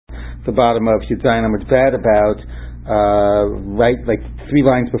the bottom of Yud Zayin Amud Bet about right, like 3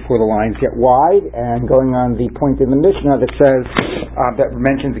 lines before the lines get wide, and going on the point in the Mishnah that says that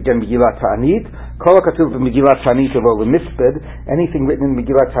mentions again Megillat Ta'anit. Kol HaKatuv Megillat Ta'anit Lo L'Mispid. Anything written in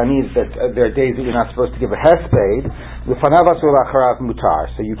Megillat Ta'anit that there are days that you're not supposed to give a hesped. L'fanav asur la'acharav mutar.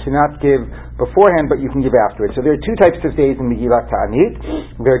 So you cannot give beforehand, but you can give afterwards. So there are 2 types of days in Megillat Ta'anit.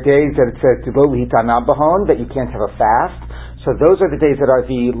 There are days that it says Lo L'Hitana Bahon, that you can't have a fast. So those are the days that are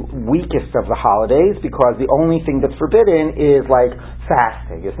the weakest of the holidays, because the only thing that's forbidden is like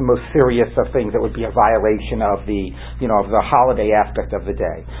fasting. It's the most serious of things that would be a violation of the, of the holiday aspect of the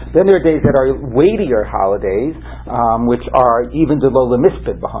day. Then there are days that are weightier holidays, which are even the lo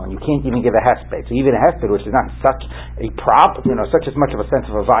l'mispid bahon. You can't even give a hesped. So even a hesped, which is not such a such as much of a sense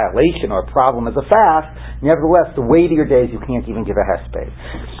of a violation or a problem as a fast, nevertheless, the weightier days you can't even give a hesped.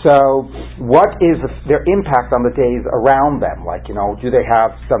 So what is their impact on the days around them? Like, do they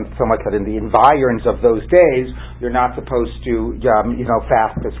have so much that in the environs of those days you're not supposed to,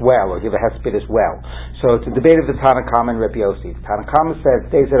 fast as well or give a hesped as well? So it's a debate of the Tanna Kama and Rabbi Yossi. Tanna Kama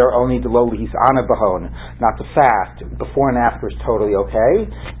says days that are only the lo l'hisana bahon, not to fast, before and after is totally okay,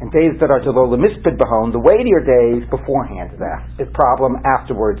 and days that are the lo l'mispid bahon, the weightier days, beforehand is a problem,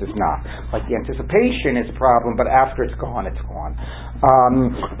 afterwards is not. Like the anticipation is a problem, but after it's gone, it's gone.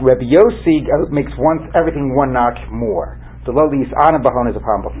 Rabbi Yossi makes everything one notch more. The lo l'hisana bahon is a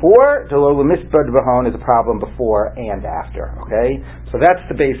problem before, the lo l'mispid bahon is a problem before and after. Okay? So that's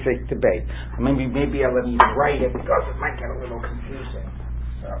the basic debate. Maybe I'll let you write it because it might get a little confusing.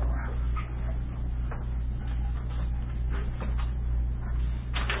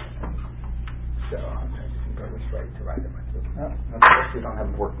 So I'm trying to think I was right to write it myself. Unless we don't have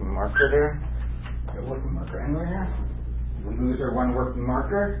a working marker there. Is there a working marker anywhere here? Did we lose our one working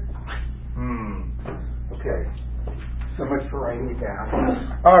marker? Okay. So much for writing it down.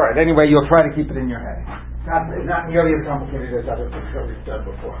 All right. Anyway, you'll try to keep it in your head. It's not nearly as complicated as other things that we've done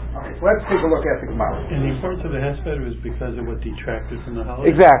before. Okay, so let's take a look at the Gemara. And the importance of the hesped was because of what detracted from the holiday?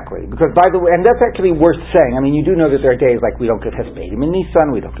 Exactly. Because, by the way, and that's actually worth saying. I mean, you do know that there are days like we don't give hespedim in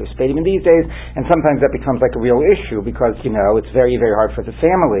Nisan, we don't give hespedim in these days, and sometimes that becomes like a real issue because, it's very, very hard for the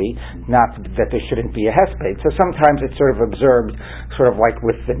family not that there shouldn't be a hesped. So sometimes it's sort of observed sort of like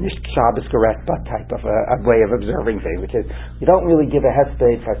with the Nish Shabbos Geret Bat type of a way of observing things, which is you don't really give a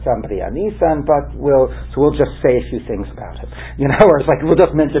hesped for somebody on Nisan, but we'll just say a few things about it, or it's like we'll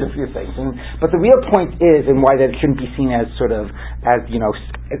just mention a few things. But the real point is, and why that shouldn't be seen as as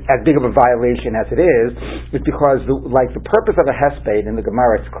big of a violation as it is because the purpose of a hesped in the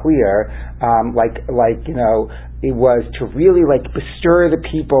Gemara, it's clear, it was to really bestir the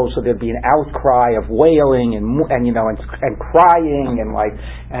people so there'd be an outcry of wailing and crying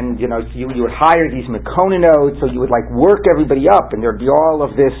and you would hire these mekoninot, so you would work everybody up and there'd be all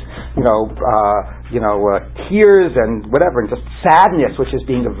of this tears and whatever and just sadness which is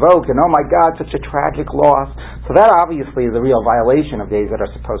being evoked and oh my God, such a tragic loss. So that obviously is a real violation of days that are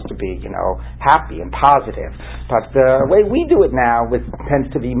supposed to be happy and positive. But the way we do it now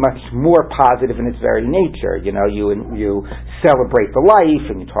tends to be much more positive in its very nature. You celebrate the life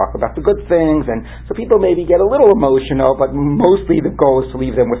and you talk about the good things, and so people maybe get a little emotional, but mostly the goal is to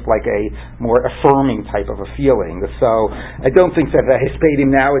leave them with a more affirming type of a feeling. So I don't think that the hespedim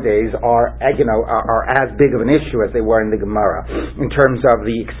nowadays are as big of an issue as they were in the Gemara in terms of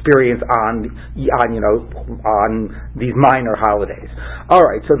the experience on these minor holidays. All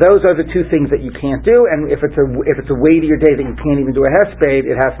right, so those are the 2 things that you can't do, and if it's a weightier day that you can't even do a hesped,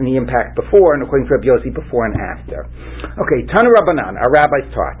 it has any impact before, and according to Rabbi Yossi, before and after. Okay, Tanu Rabbanan, our rabbis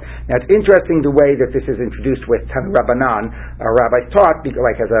taught. Now it's interesting the way that this is introduced with Tanu Rabbanan, our rabbis taught,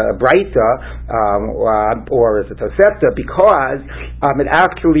 as a braita or as a tosefta, because it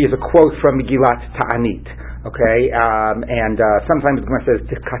actually is a quote from Megillat Ta'anit. Okay, and sometimes the Gemara says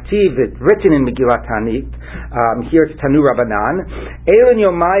Kativ, it's written in Megillat Ta'anit. Here it's Tanu Rabbanan. Elin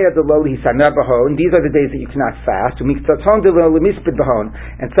Yomaya de lo l'hisana bahon. These are the days that you cannot fast. Umiktaton de lo l'mispid bahon,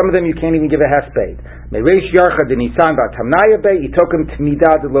 and some of them you can't even give a hesped. Mereish Yarcha de Nisan v'Tamnaya be itokim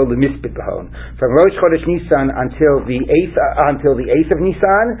tmida de lo l'mispid bahon. From Rosh Chodesh Nisan until the 8th of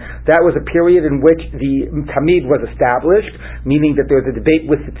Nisan, that was a period in which the Tamid was established, meaning that there was a debate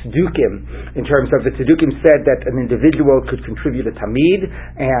with the Tzedukim in terms of the Tzedukim said that an individual could contribute a tamid,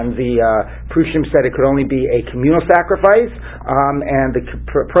 and the Prushim said it could only be a communal sacrifice, and the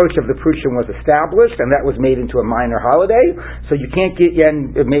approach of the Prushim was established, and that was made into a minor holiday. So you can't get,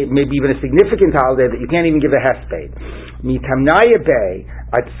 maybe even a significant holiday, that you can't even give a hesped. Mitamnaya Bay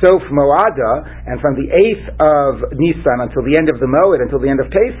at Sof Moada, and from the 8th of Nisan until the end of the Moed, until the end of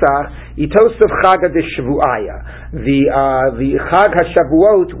Pesach, Itosef Chag HaShavuaya. The Chag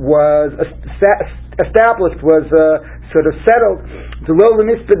HaShavuot was established, was sort of settled, to Lo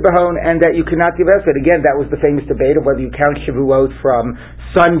L'Mispid Bahon, and that you cannot give Esed. Again, that was the famous debate of whether you count Shavuot from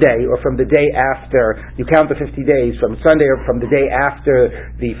Sunday or from the day after. You count the 50 days from Sunday or from the day after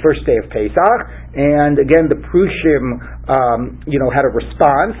the first day of Pesach. And again, the Prushim, had a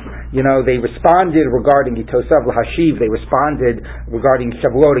response. They responded regarding Itosav L'Hashiv. They responded regarding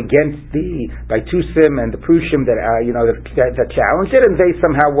Shavuot against the Baitusim and the Prushim that challenged it, and they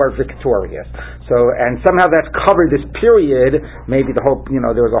somehow were victorious. And somehow that's covered this period. Maybe the whole,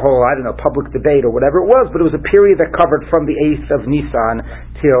 there was a whole, public debate or whatever it was, but it was a period that covered from the 8th of Nisan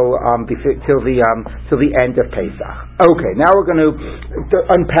till the end of Pesach. Okay, now we're going to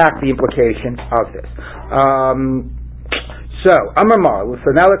unpack the implications of this. So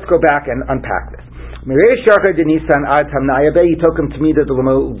now let's go back and unpack this. He took him to me the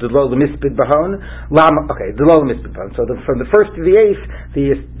Lo L'Mispid Bahon. Okay, the Lo L'Mispid Bahon. So from the 1st to the 8th,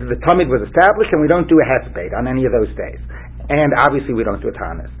 the Tamid was established, and we don't do a Hesped on any of those days. And obviously we don't do a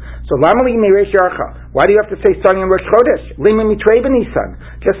Tanis. So why do you have to say starting on Rosh Chodesh?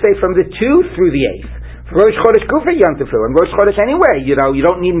 Just say from the 2 through the 8th. Rosh Chodesh Kufa Yantifu, and Rosh Chodesh anyway. You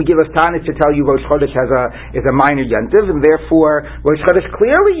don't need Megillas Tanis to tell you Rosh Chodesh is a minor Yantiv, and therefore Rosh Chodesh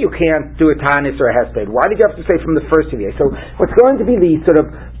clearly you can't do a Tanis or a Hesped. Why did you have to say from the 1st to the 8th? So what's going to be the sort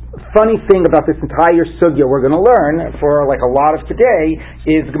of funny thing about this entire sugya we're going to learn for like a lot of today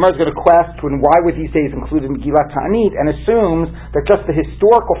is the Gemara is going to question why were these days included in Megillat Ta'anit, and assumes that just the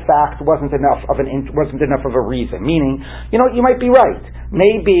historical fact wasn't enough of a reason. Meaning, you might be right.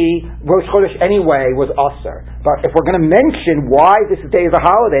 Maybe Rosh Chodesh anyway was Aser. But if we're going to mention why this day is a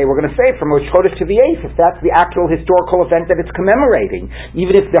holiday, we're going to say from Rosh Chodesh to the 8th, if that's the actual historical event that it's commemorating,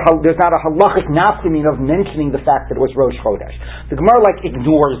 even if there's not a halachic nafkamin of mentioning the fact that it was Rosh Chodesh. The Gemara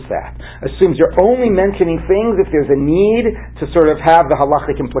ignores that. Assumes you're only mentioning things if there's a need to sort of have the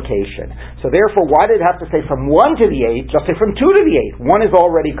halachic implication. So therefore, why did it have to say from 1 to the 8th? Just say from 2 to the 8th. 1 is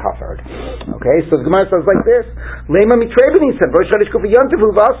already covered. Okay, so the Gemara says like this, Lema Mitrebeni said, Rosh Chodesh Kufa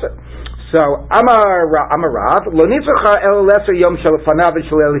Yantivu Vasa. So Amar Rav, Lo Nitzcha El Lesser Yom Shalafanav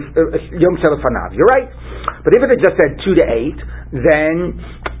Yom Shalafanav. You're right. But if it had just said 2 to 8, then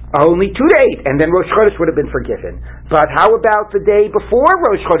only 2 to 8, and then Rosh Chodesh would have been forgiven. But how about the day before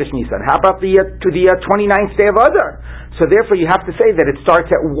Rosh Chodesh Nisan? How about the 29th day of Adar? So therefore you have to say that it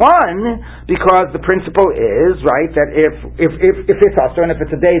starts at 1, because the principle is, right, that if it's Asr, and if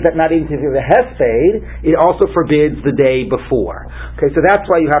it's a day that not even to the Hesped, it also forbids the day before. Okay, so that's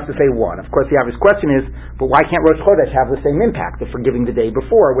why you have to say 1. Of course the obvious question is, but why can't Rosh Chodesh have the same impact of forgiving the day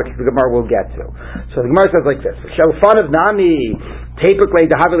before, which the Gemara will get to. So the Gemara says like this, Shalfanav Nami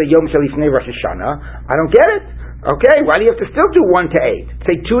Tepukle Dahavile Yom Shalifnei Rosh Hashanah. I don't get it. Okay, why do you have to still do 1 to 8?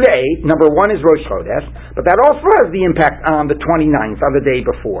 Say 2 to 8, number 1 is Rosh Chodesh, but that also has the impact on the 29th, on the day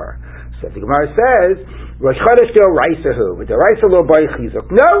before. So the Gemara says, Rosh Chodesh Del Raisahu, the Raisa Lo Bai Chizuk.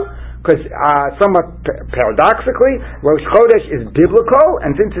 No, because somewhat paradoxically, Rosh Chodesh is biblical,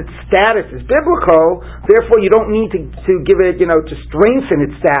 and since its status is biblical, therefore you don't need to give it, to strengthen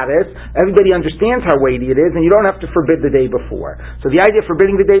its status. Everybody understands how weighty it is, and you don't have to forbid the day before. So the idea of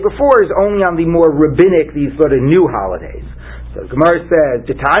forbidding the day before is only on the more rabbinic, these sort of new holidays. So Gemara says,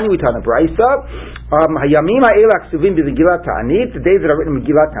 Ditani Utana Braisa, Hayamim Ha'elak Suvim B'Megillat Ta'anit, the days that are written in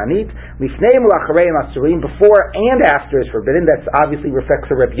Megillat Ta'anit, Lifneim L'Achareim Asurim, before and after is forbidden. That obviously reflects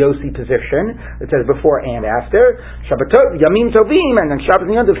the Reb Yossi position. It says before and after. Shabbatot, Yamim Tovim, and then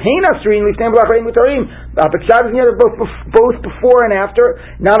Shabbos and Yontiv, Hein Asurim, Lifneim L'Achareim Mutarim. But Shabbos and Yontiv, both before and after,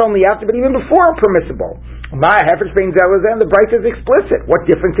 not only after, but even before are permissible. My Hefetz Bein Zelazan, the Brisa is explicit. What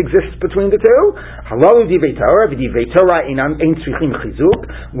difference exists between the two? Halalu Divrei Torah, V'Divrei Torah Ein Tzrichim Chizuk.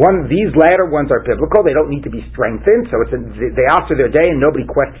 These latter ones are biblical; they don't need to be strengthened. So they after their day, and nobody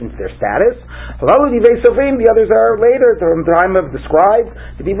questions their status. Halalu Divrei Sofrim, the others are later, from the time of the scribes.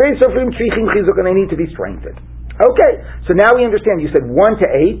 The Divrei Sofrim Tzrichim Chizuk, and they need to be strengthened. Okay, so now we understand. You said 1 to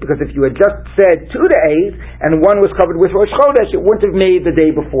 8, because if you had just said 2 to 8, and 1 was covered with Rosh Chodesh, it wouldn't have made the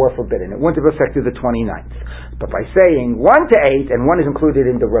day before forbidden. It wouldn't have affected the 29th. But by saying 1 to 8, and 1 is included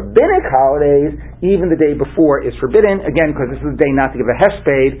in the rabbinic holidays, even the day before is forbidden, again, because this is a day not to give a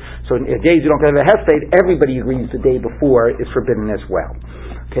hesped, so in days you don't give a hesped, everybody agrees the day before is forbidden as well.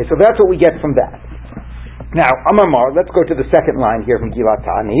 Okay, so that's what we get from that. Now, Amar, let's go to the second line here from Megillat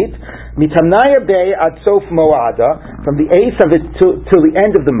Ta'anit. Mitamnaya Bay ad Sof Moada, from the 8th of it till the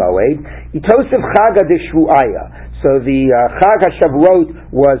end of the Moed, Itosef Chag HaDeshvuaya. So the Chag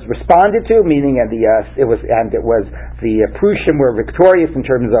HaShavuot was responded to, meaning it was the Prushim were victorious in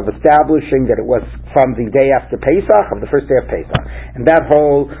terms of establishing that it was from the day after Pesach, of the first day of Pesach. And that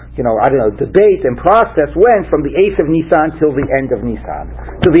whole, debate and process went from the 8th of Nisan till the end of Nisan,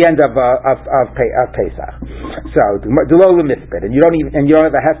 till the end of Pesach. So Dulo L'Misped, and you don't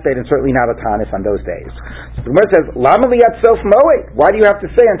have a Hesped and certainly not a Tanis on those days. So the Gemara says, Lama Liyat Sof Moed. Why do you have to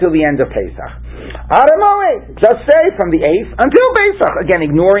say until the end of Pesach? Ada Moed. Just say from the 8th until Pesach. Again,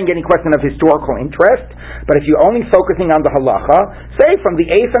 ignoring any question of historical interest. But if you're only focusing on the halacha, say from the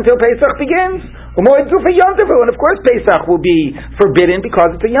 8th until Pesach begins. And of course Pesach will be forbidden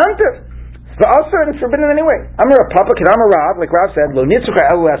because it's a Yontif. The Asr is forbidden anyway. I'm a Papa, I'm a Rav, like Rav said, Lo Nitzrucha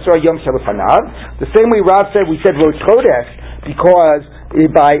Elu Asor Yom Shalufanav. The same way Rav said, we said Rosh Chodesh, because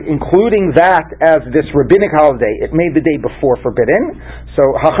by including that as this rabbinic holiday, it made the day before forbidden. So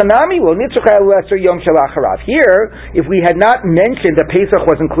Hachanami Lo Nitzrucha Elu Asor Yom Shalacharav. Here, if we had not mentioned that Pesach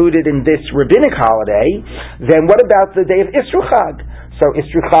was included in this rabbinic holiday, then what about the day of Isru Chag? So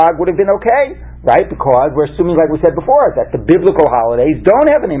Isru Chag would have been okay. Right? Because we're assuming, like we said before, that the biblical holidays don't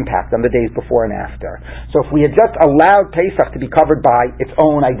have an impact on the days before and after. So if we had just allowed Pesach to be covered by its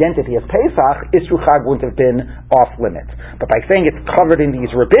own identity as Pesach, Isru Chag wouldn't have been off limit. But by saying it's covered in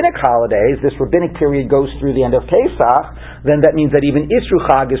these rabbinic holidays, this rabbinic period goes through the end of Pesach, then that means that even Isru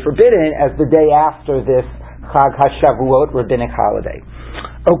Chag is forbidden as the day after this Chag HaShavuot rabbinic holiday.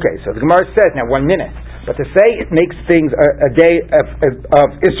 Okay, so the Gemara says, now 1 minute. But to say it makes things a day of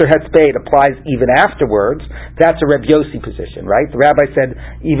Isser Hesped applies even afterwards, that's a Reb Yossi position, right? The rabbi said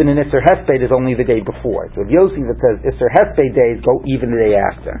even in Isser Hesped is only the day before. It's Reb Yossi that says Isser Hesped days go even the day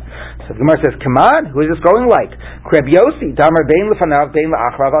after. So the Gemara says, come on, who is this going like? Reb Yossi, Damar Bein Lefanav Bein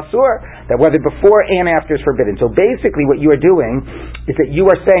La'achrav Asur, that whether before and after is forbidden. So basically what you are doing is that you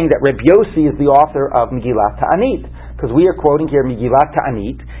are saying that Reb Yossi is the author of Megillat Ta'anit. Because we are quoting here Megillat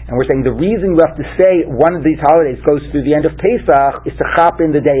Ta'anit, and we're saying the reason you have to say one of these holidays goes through the end of Pesach is to chop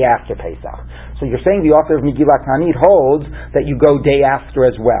in the day after Pesach. So you're saying the author of Megillat Ta'anit holds that you go day after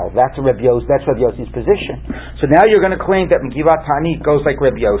as well. That's Reb Yossi's position. So now you're going to claim that Megillat Ta'anit goes like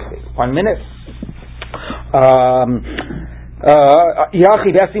Reb Yossi. 1 minute.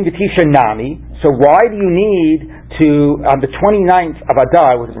 So why do you need to, on the 29th of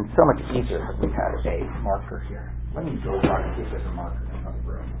Adar, it would have been so much easier if we had a marker here. Let me go back and see if there's a marker in another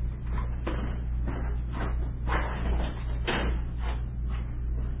room.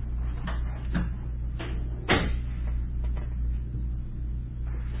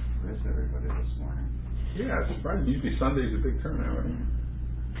 Where's everybody this morning? Yeah, it's surprising. Usually Sunday's a big turnout, right?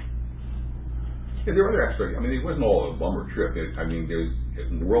 Yeah, there are other aspects. I mean, it wasn't all a bummer trip. There's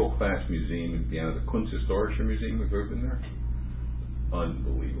a world-class museum in Vienna, the Kunsthistorische Museum. Have you ever been there?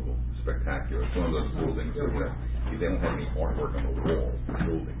 Unbelievable. Spectacular. It's one of those buildings that they don't have any artwork on the wall. The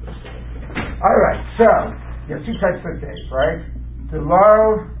building. All right, so you have 2 types of days, right? The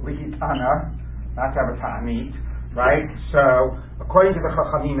low lihitana, not to have a ta'anit, right? So according to the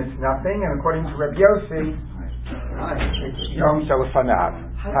Chachamim, it's nothing, and according to Reb Yossi, it's Yom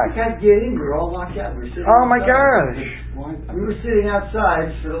Shalufanav. How did you guys get in? We were all locked out. We were sitting oh my outside. gosh! We were sitting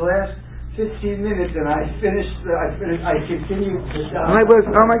outside for the last 15 minutes, and I continued to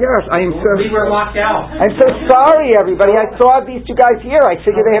oh my gosh, we were locked out. I'm so sorry, everybody. I saw these 2 guys here. I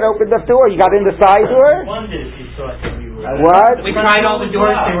figured they had opened the door. You got in the side door? I wondered if you thought that we were... What? We tried all the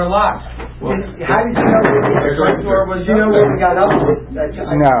doors, they were locked. How did you know where the front door was? You know where we got up? No,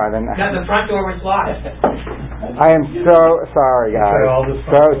 I didn't. No, the front door was locked. I am so sorry, guys.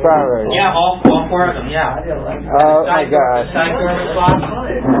 So sorry. Yeah, all 4 of them, yeah. Oh my gosh. The side door was locked.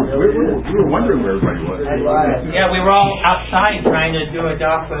 We were wondering where everybody was. Yeah, we were all outside trying to do a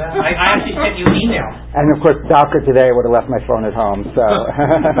doc for that. I actually sent you an email. And of course, Docker today would have left my phone at home. So,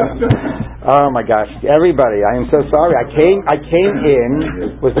 oh my gosh, everybody! I am so sorry. I came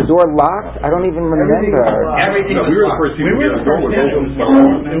in. Was the door locked? I don't even remember. Everything was we were the locked. first team to get the door was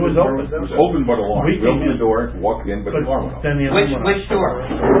open. It was open. It was open but alarm. We opened the door, walked in, but the alarm went off. Which door?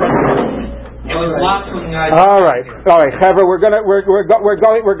 It was locked when All right, Trevor. We're going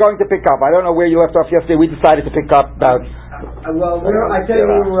to pick up. I don't know where you left off yesterday. We decided to pick up about. I tell you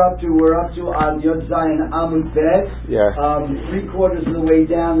where we're up to. We're up to on Yod Zayin Amud Bet. Yeah. 3/4 of the way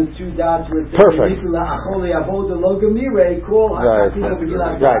down, the 2 dots where it says perfect. Right.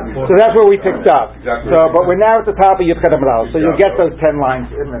 So that's where we picked up. Exactly. So, but we're now at the top of Yud Chet Amud. So you'll get those 10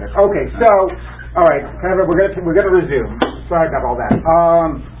 lines in a minute. Okay. So, all right, Trevor, we're going to resume. Sorry about all that.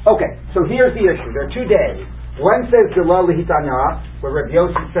 Okay. So here's the issue. There are 2 days. One says Gelo Lehitana, where Rabbi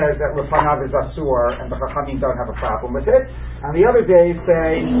Yossi says that Lefanav is Asur, and the Chachamim don't have a problem with it. And the other days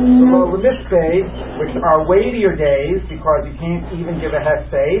say Gelo Lemisped, which are weightier days because you can't even give a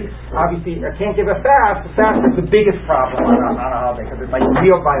Hesped. Obviously, you can't give a fast. The fast is the biggest problem on a holiday because it's like a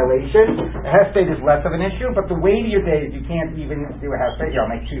real violation. A Hesped is less of an issue, but the weightier days you can't even do a Hesped. I'll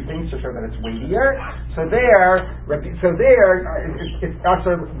make two things to show that it's weightier. So there the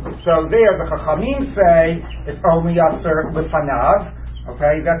Chachamim say it's only Asur Lefanav.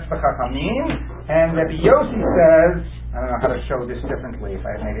 Okay, that's the Chachamim. And Rabbi Yossi says, I don't know how to show this differently.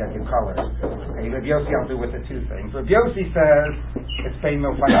 Maybe I give colors. Okay, Rabbi Yossi, I'll do with the two things. Rabbi Yossi says it's Bein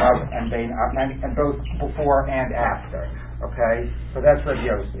Milfanav and both before and after. Okay, so that's Rabbi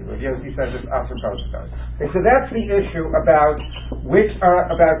Yossi. Rabbi Yossi says it's after both of those. Okay, so that's the issue about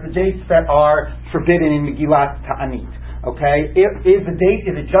about the dates that are forbidden in Megillat Ta'anit. Okay, is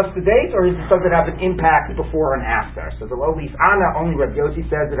it just the date, or does it have an impact before and after? So the Lo Lis'ana, only Rabbi Yossi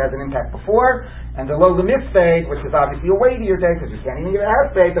says it has an impact before, and the Lo Lemisped, which is obviously a weightier day because you can't even get a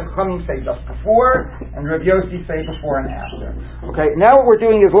Hesped, the Chachamim say just before, and Rabbi Yossi say before and after. Okay, now what we're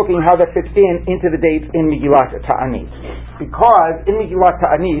doing is looking how that fits into the dates in Megillat Ta'anit, because in Megillat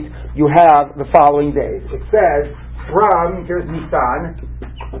Ta'anit you have the following days. It says here's Nisan.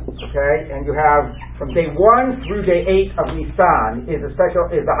 Okay, and you have from day 1 through day 8 of Nisan is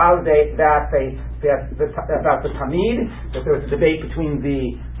the holiday about the Tamid. That there was a debate between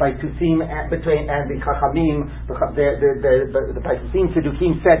the Baitusim and the Chachamim. The Baitusim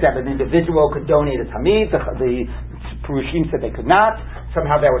Sedukim said that an individual could donate a Tamid. The Purushim said they could not.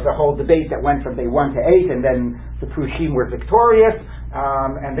 Somehow there was a whole debate that went from day 1 to 8, and then the Purushim were victorious,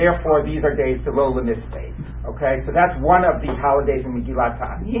 and therefore these are days to Lo Lemisped. Okay, so that's one of the holidays in Megillat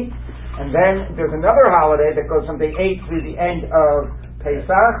Ta'anit. And then there's another holiday that goes from day 8 through the end of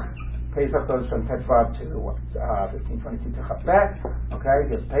Pesach. Pesach goes from Tetvav to 1522 to Chavbet. Okay,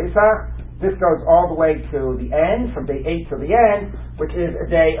 there's Pesach. This goes all the way to the end, from day 8 to the end, which is a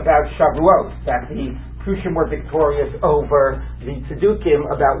day about Shavuot, that the Purushim were victorious over the Tzedukim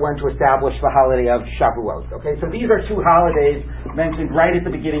about when to establish the holiday of Shavuot. Okay, so these are two holidays mentioned right at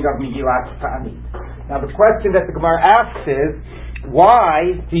the beginning of Megillat Ta'anit. Now the question that the Gemara asks is,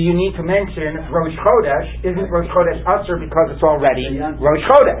 why do you need to mention Rosh Chodesh? Isn't Rosh Chodesh Asur because it's already Rosh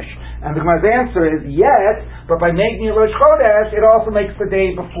Chodesh? And the Gemara's answer is yes, but by making it Rosh Chodesh, it also makes the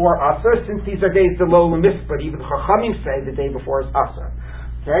day before Asur, since these are days to Lo Lemisped. Even the Chachamim say the day before is Asur.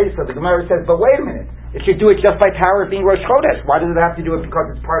 Okay, so the Gemara says, but wait a minute, it should do it just by power of being Rosh Chodesh. Why does it have to do it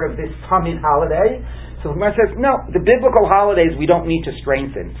because it's part of this Tamid holiday? So the Gemara says, no, the biblical holidays we don't need to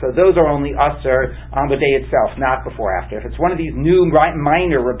strengthen. So those are only Asur on the day itself, not before after. If it's one of these new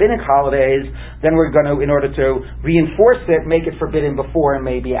minor rabbinic holidays, then we're going to, in order to reinforce it, make it forbidden before and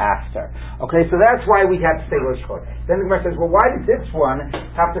maybe after. Okay, so that's why we have to say Rosh Chodesh. Then the Gemara says, well, why did this one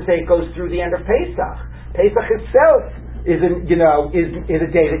have to say it goes through the end of Pesach? Pesach itself is a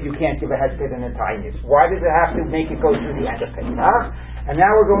day that you can't give a hesped and a tainus. Why does it have to make it go through the end of Pesach? And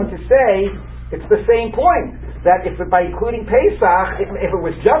now we're going to say it's the same point, that if by including Pesach, if it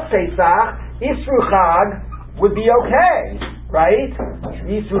was just Pesach, Yisru Chag would be okay, right?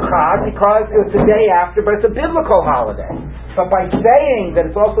 Yisru Chag, because it's the day after, but it's a biblical holiday. But by saying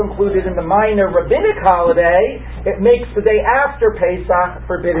that it's also included in the minor rabbinic holiday, it makes the day after Pesach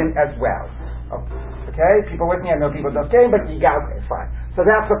forbidden as well. Okay, people with me? I know people don't say, but you got, okay, fine. So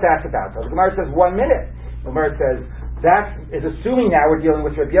that's what that's about. So the Gemara says 1 minute. The Gemara says, that is assuming now we're dealing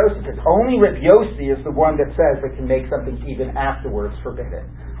with Rabbi Yossi, because only Rabbi Yossi is the one that says that can make something even afterwards forbidden.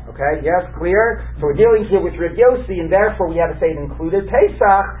 Okay, yes, clear? So we're dealing here with Rabbi Yossi, and therefore we had to say it included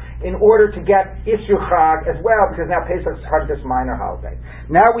Pesach in order to get Yisru Chag as well, because now Pesach is part of this minor holiday.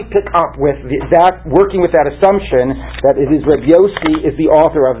 Now we pick up with that, working with that assumption that it is Rabbi Yossi is the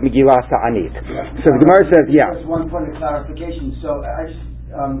author of Megillat Ta'anit. So the Gemara says, yeah. Just one point of clarification. So I just...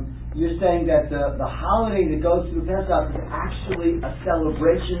 you're saying that the holiday that goes through Pesach is actually a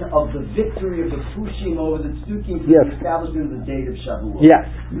celebration of the victory of the Pushim over the Tzedukim, yes, the establishment of the date of Shavuot. Yes,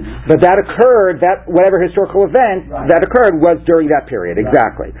 but that occurred, that whatever historical event that occurred was during that period,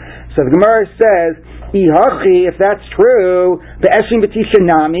 exactly. So the Gemara says, if that's true,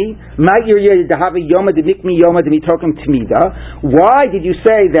 why did you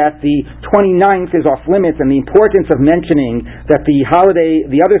say that the 29th is off limits, and the importance of mentioning that the holiday,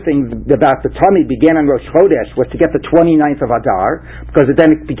 the other thing about the Tamid began on Rosh Chodesh was to get the 29th of Adar, because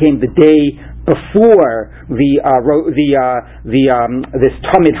then it became the day before this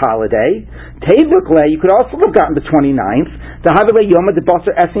Tamid holiday. Typically, you could also have gotten the 29th, that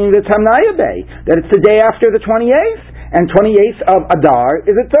it's the day after the 28th, and 28th of Adar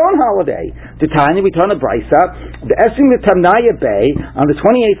is its own holiday. The Tanya, we turn a Brisa, the Esim the Tamnaya Bay, on the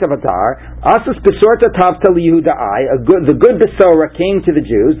 28th of Adar, Asus Besorta Tavta Liyudai, the good Besora came to the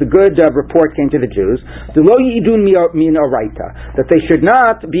Jews, the good report came to the Jews, the Lo Yidun Min Oraita, that they should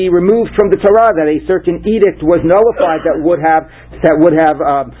not be removed from the Torah, that a certain edict was nullified that would have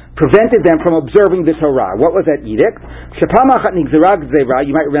prevented them from observing the Torah. What was that edict? Shapamachat Nigzera Gzera,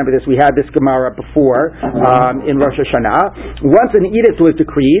 you might remember this, we had this Gemara before in Rosh Hashanah. Once an edict was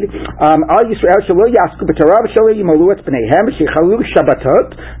decreed, Al Yisrael Shelo Yasku B'Torah Shelo Yimalu Et B'neihem Shechalu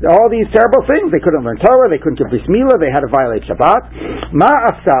Shabbatot, all these terrible things, they couldn't learn Torah, they couldn't give Bris Milah, they had to violate Shabbat. Ma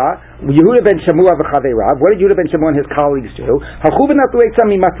Asa Yehuda ben Shamua v'Chaverav. What did Yehuda ben Shamua and his colleagues do? They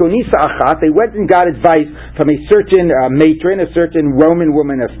went and got advice from a certain matron, a certain Roman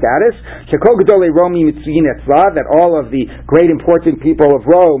woman of status, that all of the great important people of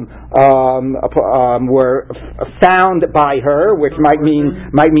Rome were found by her, which might mean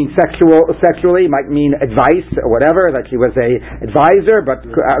sexually, might mean advice or whatever, that she was a advisor, but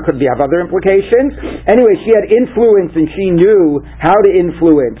could have other implications. Anyway, she had influence and she knew how to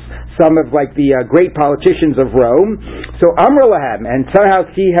influence some of the great politicians of Rome. So Amr Lahem, and somehow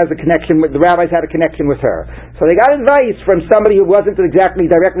he has a connection with, the rabbis had a connection with her. So they got advice from somebody who wasn't exactly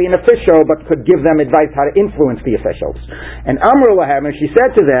directly an official, but could give them advice how to influence the officials. And Amr Lahem, and she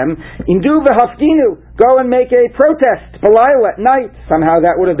said to them, Indu v'hafkinu, go and make a protest, Balayla, at night. Somehow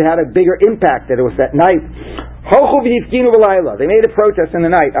that would have had a bigger impact that it was at night. Hochu v'hifkinu v'layla. They made a protest in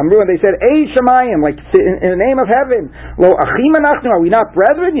the night. Amru, and they said, Ei Shemayim, like in the name of heaven. Lo achim anachnu, are we not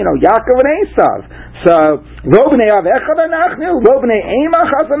brethren? Yaakov and Esav. So, Lo b'nei avechad anachnu, Lo b'nei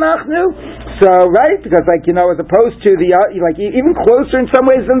emachas anachnu. So, right? Because, as opposed to the, even closer in some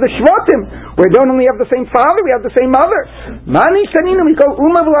ways than the Shvatim, where we don't only have the same father, we have the same mother. Mani shaninu, we go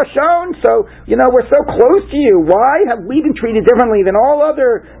umav lashon. So, we're so close to you. Why have we been treated differently than all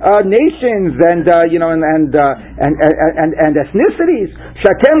other nations and ethnicities?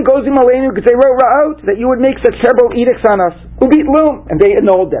 Shakem gozim aleinu gzeiro ra'ot, that you would make such terrible edicts on us. Ubit lum, and they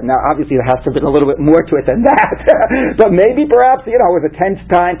annulled them. Now, obviously, there has to have been a little bit more to it than that. But maybe, perhaps, it was a tense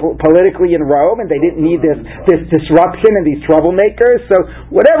time politically in Rome, and they didn't need this disruption and these troublemakers. So,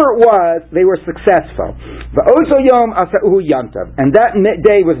 whatever it was, they were successful. V'ozo yom asa'uhu yantav, and that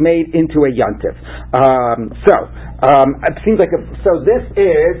day was made into a yantav. It seems like so this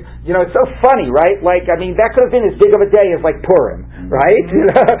is, it's so funny, right? That could have been as big of a day as Purim, right?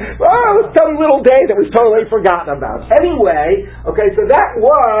 It was some little day that was totally forgotten about. Anyway, okay, so that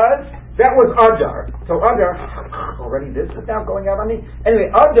was Adar. So Adar, already this is now going out on me. Anyway,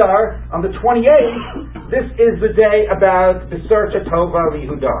 Adar, on the 28th, this is the day about the Besorta Tova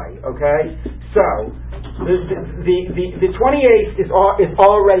Lihudai, okay? So, the 28th is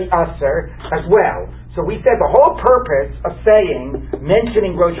already Aser as well. So we said the whole purpose of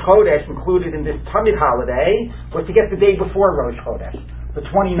mentioning Rosh Chodesh included in this Tamid holiday was to get the day before Rosh Chodesh, the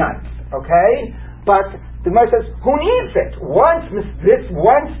 29th, okay? But the Gemara says, who needs it? Once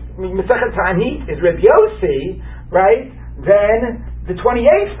Masechet Ta'anit is Reb Yossi, right, then the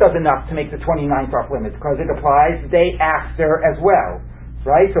 28th does enough to make the 29th off limits, because it applies the day after as well.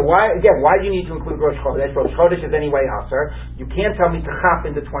 Right? So why do you need to include Rosh Chodesh? Rosh Chodesh is anyway Aser. You can't tell me to chap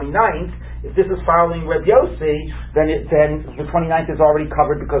in the 29th. If this is following Reb Yossi, then the 29th is already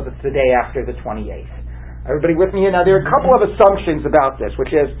covered because it's the day after the 28th. Everybody with me here? Now, there are a couple of assumptions about this,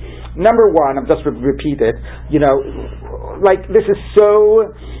 which is, number one, I'm just repeat it, this is so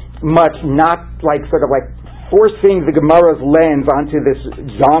much not forcing the Gemara's lens onto this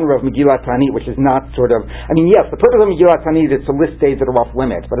genre of Megillat Ta'anit, which is not yes, the purpose of Megillat Ta'anit is to list days that are off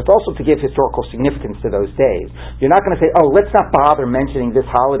limits, but it's also to give historical significance to those days. You're not going to say, let's not bother mentioning this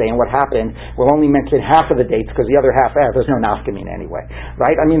holiday and what happened, we'll only mention half of the dates because the other half, there's no nafkamina anyway.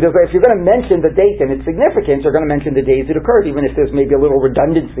 Right? If you're going to mention the date and its significance, you're going to mention the days it occurred, even if there's maybe a little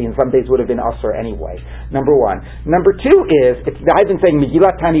redundancy and some days would have been Asr anyway. Number one. Number two is, I've been saying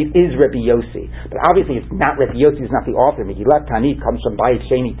Megillat Ta'anit is Rebbe Yossi, but obviously it's not Rebbe Yossi is not the author. Megillat Ta'anit comes from Bayit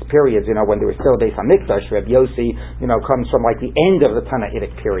Sheni periods, when there was still a Beis HaMikdash. Rebbe Yossi, comes from the end of the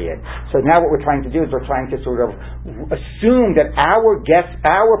Tanaitic period. So now what we're trying to do is we're trying to sort of assume that our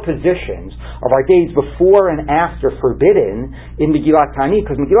positions of our days before and after forbidden in Megillat Ta'anit,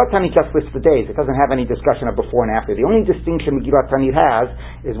 because Megillat Ta'anit just lists the days. It doesn't have any discussion of before and after. The only distinction Megillat Ta'anit has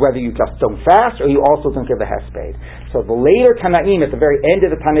is whether you just don't fast or you also don't give the hesped. So the later Tanaim at the very end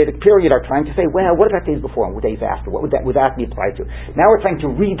of the Tanaitic period are trying to say, well, what about days before and days after? What would that be applied to? Now we're trying to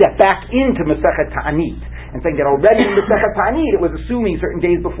read that back into Masechet Ta'anit and saying that already in the Masechet Ta'anit it was assuming certain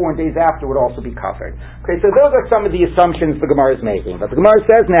days before and days after would also be covered. Okay, so those are some of the assumptions the Gemara is making. But the Gemara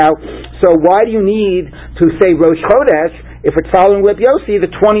says now, so why do you need to say Rosh Chodesh if it's following Reb Yossi? The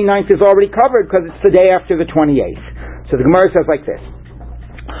 29th is already covered because it's the day after the 28th. So the Gemara says like this.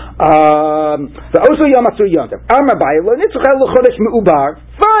 Fine.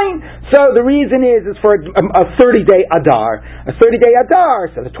 So the reason is for a 30-day Adar. A 30-day Adar.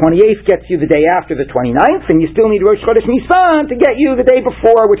 So the 28th gets you the day after the 29th, and you still need Rosh Chodesh Nisan to get you the day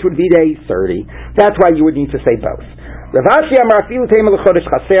before, which would be day 30. That's why you would need to say both. Rav Ashi Amar Afilu Tema L'Chodesh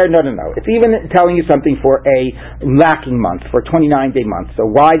Chaser. No. It's even telling you something for a lacking month, for a 29-day month. So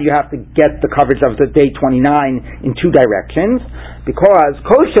why do you have to get the coverage of the day 29 in two directions? Because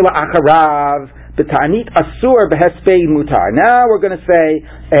Kol Shela Acharav B'Ta'anit Asur B'Hespei Mutar. Now we're going to say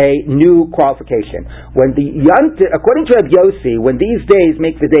a new qualification. When according to Reb Yossi, when these days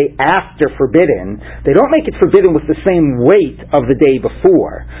make the day after forbidden, they don't make it forbidden with the same weight of the day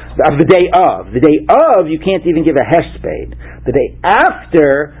before, of the day of. The day of, you can't even give a hesped. The day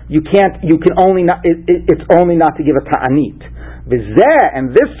after, it's only not to give a ta'anit. And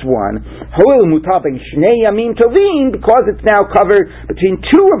this one, because it's now covered between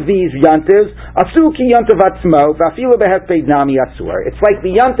two of these yantivs, it's like the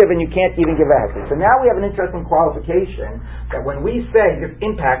yantiv and you can't even give a hesped. So now we have an interesting qualification that when we say this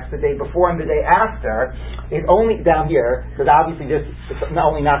impacts the day before and the day after, it only down here, because obviously it's not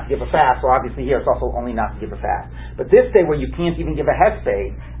only not to give a fast, so obviously here it's also only not to give a fast. But this day where you can't even give a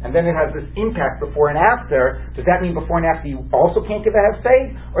hesped, and then it has this impact before and after, does that mean before and after you also can't give a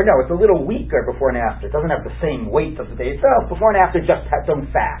hesped? Or no, it's a little weaker before and after. It doesn't have the same weight of the day itself. Before and after just don't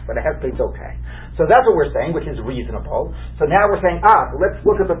fast, but a hesped's okay. So that's what we're saying, which is reasonable. So now we're saying, let's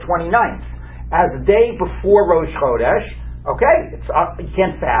look at the 29th. As the day before Rosh Chodesh, okay, you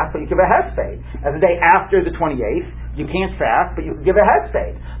can't fast, but you give a hesped. As the day after the 28th, you can't fast, but you can give a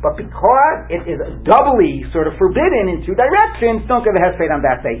hesped. But because it is doubly sort of forbidden in two directions, don't give a hesped on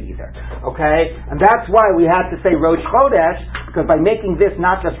that day either. Okay? And that's why we had to say Rosh Chodesh, because by making this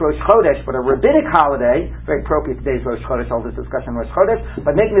not just Rosh Chodesh, but a rabbinic holiday, very appropriate today's Rosh Chodesh, all this discussion on Rosh Chodesh,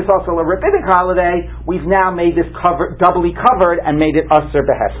 by making this also a rabbinic holiday, we've now made this doubly covered and made it Asur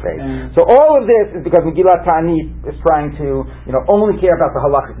B'Hesped. So all of this is because Megillat Ta'anit is trying to, only care about the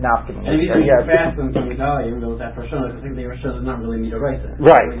halachic nafkamin. And if you can fast on the Megillah, even though it's after Rosh Chodesh, I think the Rosh Chodesh does not really need a right.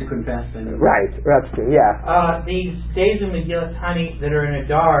 Right. You couldn't fast anyway. Right, that's true, yeah. These days in Megillat Ta'anit that are in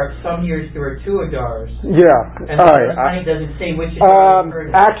Adar, some years there are two Adars. Yeah. And Megillat Ta'anit doesn't say which Adar.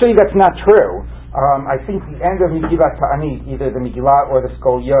 Actually, that's not true. I think the end of Megillat Ta'anit, either the Megillah or the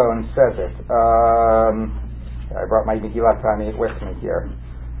Skolyon says it. I brought my Megillat Ta'anit with me here.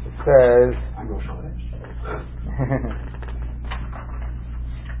 It says...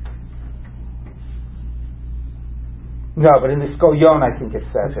 No, but in the Skolyon, I think it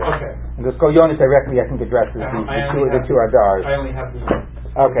says it. Okay. In the Skolyon, it directly, I think, addresses the two Adars. I only have this.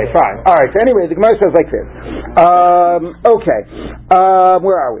 Okay, fine. All right. So anyway, the Gemara says like this. Okay.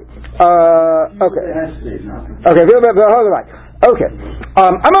 Where are we? Okay. Okay. Hold on. Okay.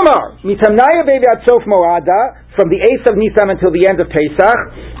 Amamar mitamnaya baby at sof moada, from the 8th of Nisan until the end of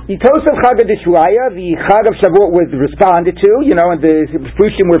Pesach. Itosef Chag HaDeshuvah, the Chag of Shavuot was responded to, and the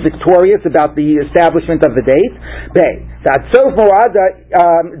Fushim were victorious about the establishment of the date. That sof moada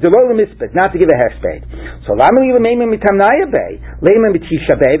delol mispet, not to give a hesped. So lamali l'meimim mitamnaya bay, leimin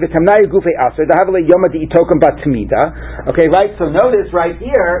b'tisha bay, v'tamnaya gufei aser, dahavle yoma di'itokim bat tamida. Okay, right. So notice right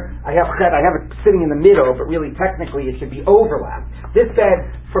here, I have it sitting in the middle, but really technically it should be overlap. This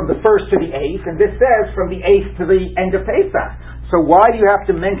said from the 1st to the 8th, and this says from the 8th to the end of Pesach. So why do you have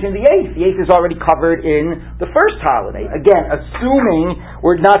to mention the 8th? The 8th is already covered in the first holiday. Again, assuming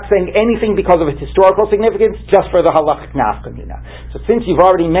we're not saying anything because of its historical significance, just for the halachic nafkamina. So since you've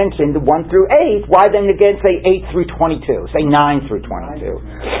already mentioned 1 through 8, why then again say 8 through 22? Say 9 through 22.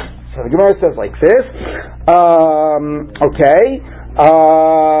 So the Gemara says like this. Okay. So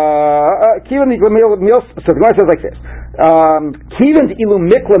the Gemara says like this. Kivan ilu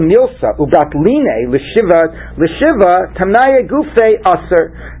mikla milsa ubatline l'shiva tamnaya gufei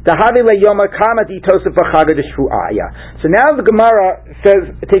aser dahavi leyoma kama di tosef v'chaga d'shvu'aya. So now the Gemara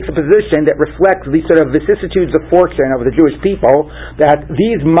takes a position that reflects the sort of vicissitudes of fortune of the Jewish people, that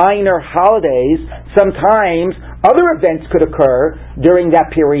these minor holidays, sometimes other events could occur during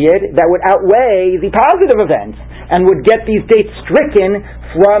that period that would outweigh the positive events and would get these dates stricken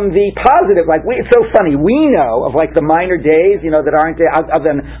from the positive. It's so funny. We know of the minor minor days, that aren't other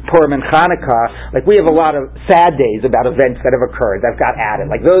than Purim and Hanukkah. Like we have a lot of sad days about events that have occurred that got added.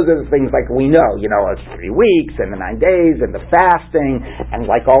 Like those are the things like we know, it's 3 weeks and the 9 days and the fasting and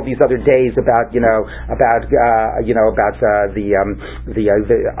like all these other days about the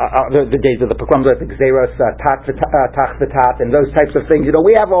days of the Purim, the Gzeros, Tach V'Tat, and those types of things.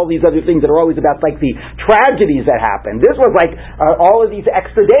 We have all these other things that are always about like the tragedies that happen. This was like all of these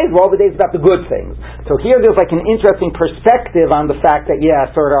extra days were all the days about the good things. So here there's like an interesting perspective on the fact that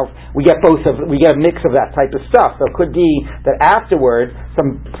we get a mix of that type of stuff. So it could be that afterward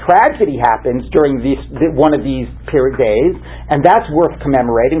some tragedy happens during one of these period days, and that's worth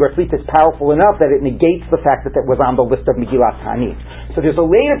commemorating, or at least it's powerful enough that it negates the fact that was on the list of Megillat Ta'anit. So there's a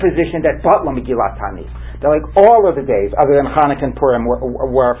later position that Batla Megillat Ta'anit. They're like all of the days other than Hanukkah and Purim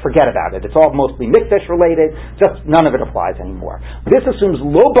were forget about it. It's all mostly Mikdash related. Just none of it applies anymore. This assumes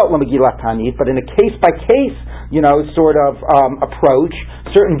lo batla Megillat Ta'anit, but in a case by case, approach,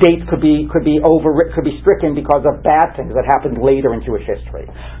 certain dates could be stricken because of bad things that happened later in Jewish history.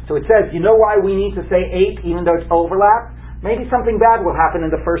 So it says, why we need to say 8 even though it's overlap? Maybe something bad will happen in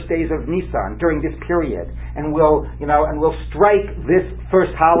the first days of Nisan during this period, and we'll strike this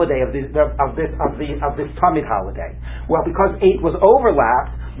first holiday of this Tamid holiday. Well, because 8 was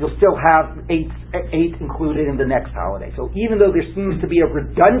overlapped, you'll still have 8 included in the next holiday. So even though there seems to be a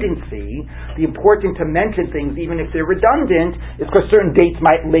redundancy, the important to mention things, even if they're redundant, is because certain dates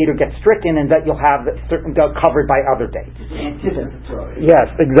might later get stricken, and that you'll have certain covered by other dates. Anticipatory. Yes,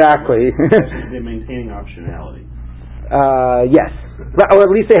 exactly. They're maintaining optionality. Yes, or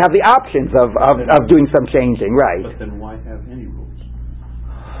at least they have the options of doing some changing, right? But then why have any rules?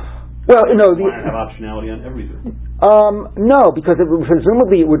 Well, why have optionality on everything? No, because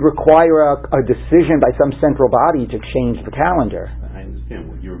presumably it would require a decision by some central body to change the calendar. I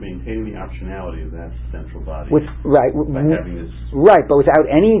understand. You're maintaining the optionality of that central body. By having this. Right, but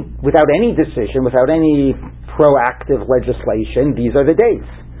without any decision, without any proactive legislation, these are the dates,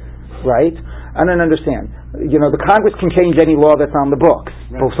 right? I don't understand. The Congress can change any law that's on the books.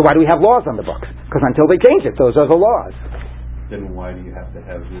 Right. So why do we have laws on the books? Because until they change it, those are the laws. Then why do you have to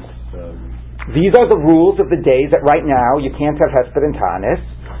have this? These are the rules of the days that right now you can't have Hesped and Tanis.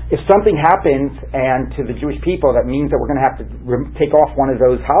 If something happens and to the Jewish people that means that we're going to have to take off one of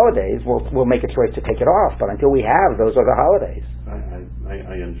those holidays, we'll make a choice to take it off. But until we have, those are the holidays.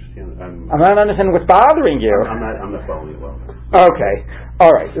 I understand. I'm not understanding what's bothering you. I'm not following you well. Okay.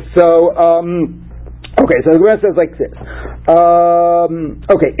 All right. So, so the Gemara says like this. So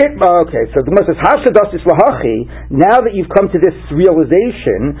the Gemara says, "Hashadasis lahachi." Now that you've come to this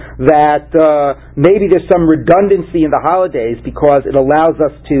realization that maybe there's some redundancy in the holidays because it allows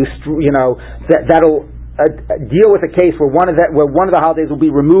us to, that'll deal with a case where one of the holidays will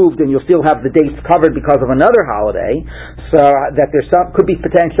be removed and you'll still have the dates covered because of another holiday, so that could be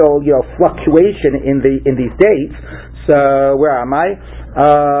potential fluctuation in these dates. So where am I?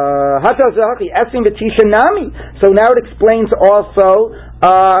 So now it explains also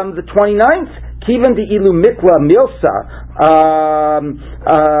the 29th. Kivan the ilu mikla milsa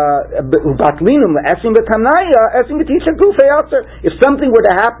batlinum esim betanaya esim betisha gufei aser. If something were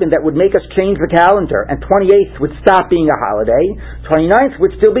to happen that would make us change the calendar, and 28th would stop being a holiday, 29th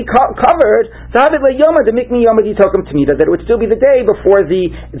would still be covered. That it would still be the day before the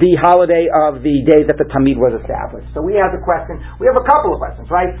holiday of the day that the Tamid was established. So we have the question. We have a couple of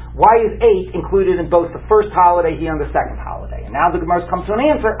questions, right? Why is 8 included in both the first holiday here and the second holiday? And now the Gemara comes to an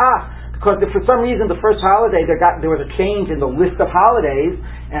answer. Because if for some reason the first holiday there was a change in the list of holidays,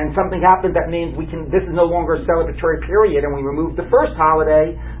 and something happened that means this is no longer a celebratory period, and we removed the first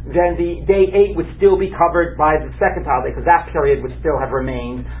holiday, then the day 8 would still be covered by the second holiday, because that period would still have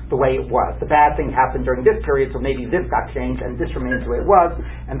remained the way it was. The bad thing happened during this period, so maybe this got changed, and this remains the way it was,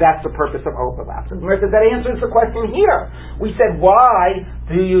 and that's the purpose of overlap. So that answers the question here. We said, why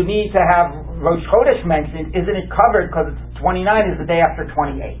do you need to have Rosh Chodesh mentioned? Isn't it covered because 29 is the day after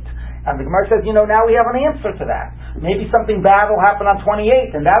 28? And the Gemara says, now we have an answer to that. Maybe something bad will happen on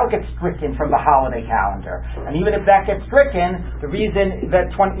 28th, and that'll get stricken from the holiday calendar. And even if that gets stricken, the reason that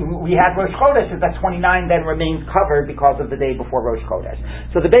we had Rosh Chodesh is that 29 then remains covered because of the day before Rosh Chodesh.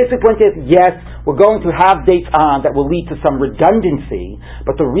 So the basic point is, yes, we're going to have dates on that will lead to some redundancy,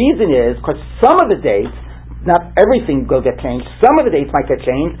 but the reason is because some of the dates, not everything will get changed. Some of the dates might get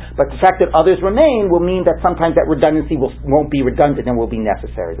changed, but the fact that others remain will mean that sometimes that redundancy won't be redundant and will be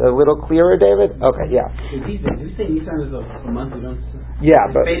necessary. Is that a little clearer, David? Okay, yeah. Did you say Nisan is a month? Yeah,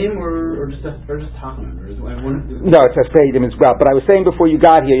 but Hespedim or just Tachanun? No, it's Hespedim as well. But I was saying before you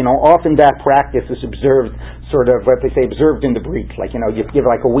got here, often that practice is observed, sort of what they say, observed in the breach. Like, you give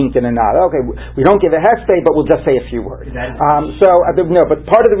like a wink and a nod. Okay, we don't give a Hesped, but we'll just say a few words. No, but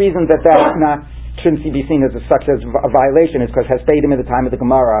part of the reason that shouldn't be seen as such as a violation is because Hespedim at the time of the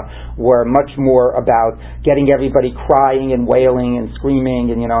Gemara were much more about getting everybody crying and wailing and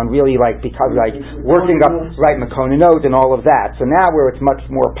screaming and really because working up Makonanot and all of that. So now where it's much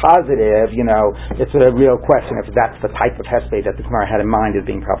more positive, it's a real question if that's the type of Hesped that the Gemara had in mind as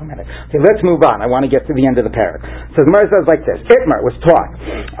being problematic. Okay, let's move on. I want to get to the end of the parak. So the Gemara says like this: Itmar was taught.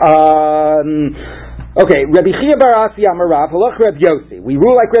 Okay, Rabbi Chia bar Asi Amarav, halach Reb Yossi. We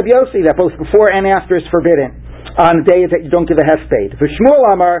rule like Reb Yossi that both before and after is forbidden on the day that you don't give a hesped. For Shmuel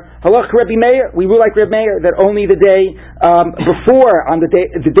Amar, halach Rabbi Meir. We rule like Reb Meir that only the day before, on the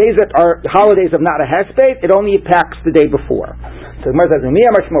days that are holidays of not a hesped, it only impacts the day before. So the Gemara says, "Mi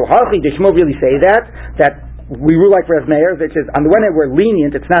Amar Shmuel Hachi." Did Shmuel really say that we rule like Reb Meir, which is on the one hand we're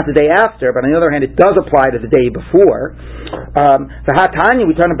lenient, it's not the day after, but on the other hand it does apply to the day before. The Hatanya,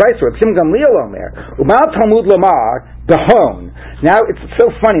 we turn to Brayso, Reb Shimon Gamliel Omer, Umal Talmud Lomar, Behon. Now it's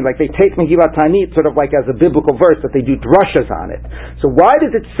so funny, like they take Megillat Ta'anit sort of like as a biblical verse, that they do drushas on it. So why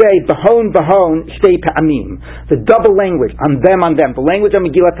does it say Behon, Behon, Shtei Pa'amim? The double language, on them. The language of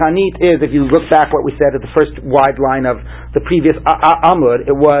Megillat Ta'anit is, if you look back what we said at the first wide line of the previous Amud,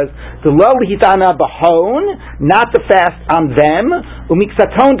 it was the Lo L'Hitana Behon, not the fast on them,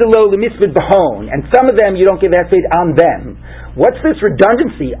 umiksaton de lo lemisvid behon, and some of them you don't give hesped on them. What's this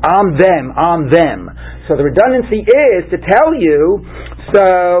redundancy? On them. So the redundancy is to tell you,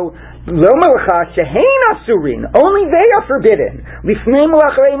 lo malacha shehein asurin, only they are forbidden. Lifnei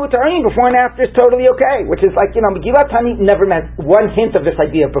malacharei mutarim, before and after is totally okay. Which is like, Megillat Ta'anit never meant one hint of this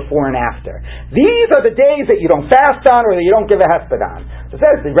idea of before and after. These are the days that you don't fast on or that you don't give a hesped on. So it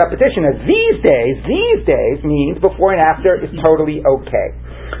says the repetition of these days means before and after is totally okay.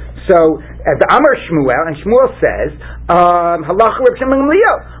 So the Amar Shmuel, and Shmuel says, halach Reb Shimon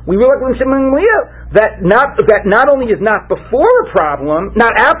Gamliel. We will like Reb Shimon Gamliel that not only is not before a problem,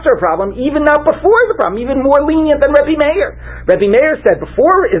 not after a problem, even not before is a problem, even more lenient than Rabbi Meir. Rabbi Meir said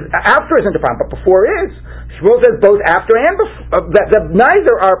after isn't a problem, but before is. Shmuel says both after and before, that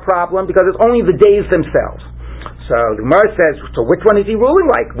neither are a problem because it's only the days themselves. So the Gemara says, so which one is he ruling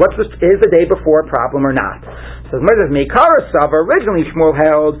like? Is the day before a problem or not? So the Gemara says, Meikara Sava, originally Shmuel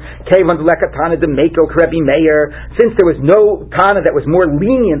held, Kevan Lekatana de Meiko Rebbe Meir, since there was no Tana that was more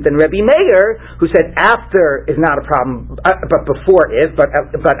lenient than Rebbe Meir, who said after is not a problem, but before is, but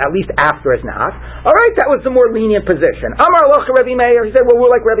at least after is not. Alright, that was the more lenient position. Amar Locha Rebbe Meir, he said, well,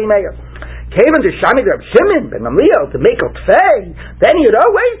 we're like Rebbe Meir. Came to Shami Reb Shimon ben Gamliel to make a tfei. Then you'd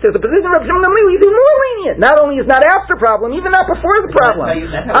wait, there's a position of Reb Shimon ben Gamliel even more lenient. Not only is not after problem, even not before the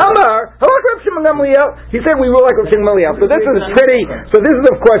problem. Amar, halach Reb Shimon ben Gamliel. He said we rule like Reb Shimon ben Gamliel. So this is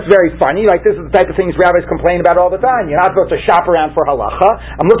of course very funny. Like this is the type of things rabbis complain about all the time. You're not supposed to shop around for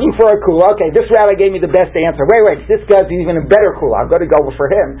halacha. I'm looking for a kula. Okay, this rabbi gave me the best answer. Wait, this guy's even a better kula. I'm going to go for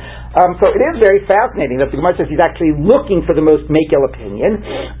him. So it is very fascinating that the Gemara says he's actually looking for the most makel opinion.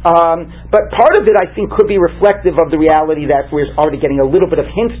 But part of it, I think, could be reflective of the reality that we're already getting a little bit of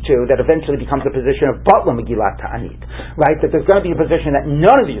hints to that eventually becomes a position of Batla Megillat Ta'anit, right? That there's going to be a position that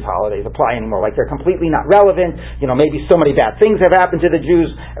none of these holidays apply anymore, like they're completely not relevant. Maybe so many bad things have happened to the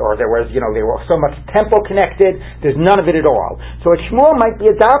Jews, or there was, they were so much temple connected. There's none of it at all. So what Shmuel might be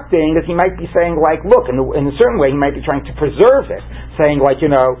adopting is he might be saying, like, look, in a certain way, he might be trying to preserve it, saying, like,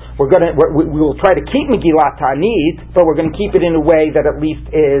 we will try to keep Megillat Ta'anit, but we're going to keep it in a way that at least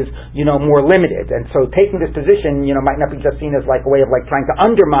is, more limited. And so taking this position, might not be just seen as like a way of like trying to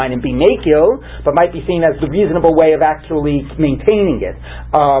undermine and be makil, but might be seen as the reasonable way of actually maintaining it.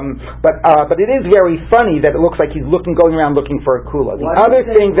 But it is very funny that it looks like he's going around looking for a kula. The other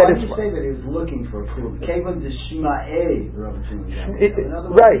thing that is... Why do you say that he was looking for a kula? Kevan de Shma'eh,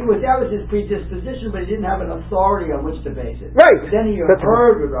 right. That was his predisposition, but he didn't have an authority on which to base it. Right. But then he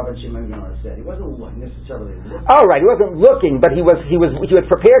heard what Rabbi Shimon said. He wasn't necessarily looking. Oh, right. He wasn't looking, but he was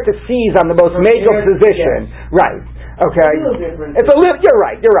prepared to seize on the most major position. Yes. Right. Okay. It's a little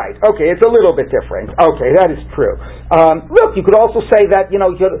different. You're right. Okay, it's a little bit different. Okay, that is true. Look, you could also say that,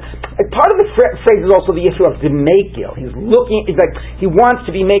 part of the phrase is also the issue of the makil. He's looking, it's like, he wants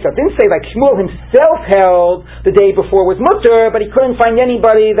to be makil. Didn't say like Shmuel himself held the day before was mutter, but he couldn't find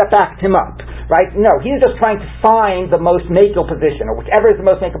anybody that backed him up. Right? No, he's just trying to find the most makil position, or whichever is the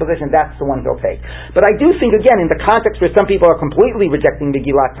most makil position, that's the one he'll take. But I do think, again, in the context where some people are completely rejecting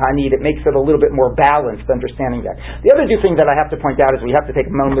Megillat Ta'anit, it makes it a little bit more balanced understanding that. The other thing that I have to point out is we have to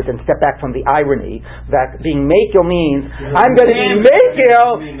take a moment and step back from the irony that being makil means I'm going to be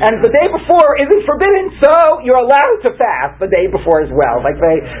Megil, and the day before isn't forbidden, so you're allowed to fast the day before as well. Like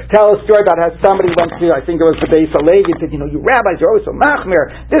they tell a story about how somebody went to, I think it was the Beis Halevi, and said, you rabbis are always so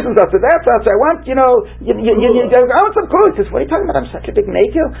machmir, this is us, that's us, I want, I want some food. He says, what are you talking about? I'm such a big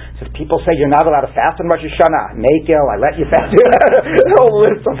Megil. He says, people say you're not allowed to fast on Rosh Hashanah. Megil, I let you fast. A whole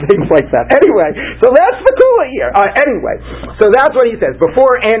list of things like that. Anyway, so that's the kula here. Anyway, so that's what he says.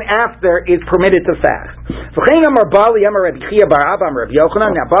 Before and after is permitted to fast. Now Bali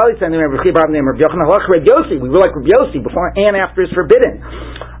said, we were like Rabbi Yossi, before and after is forbidden.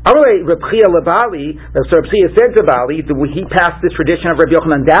 Reb Chia said to Bali, he passed this tradition of Rabbi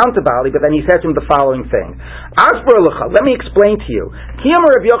Yochanan down to Bali, but then he said to him the following thing. Let me explain to you.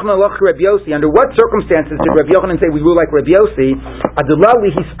 Under what circumstances did Rabbi Yochanan say we rule like Rabbi Yossi?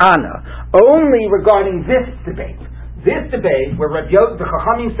 Only regarding this debate. This debate, where Rabbi Yossi, the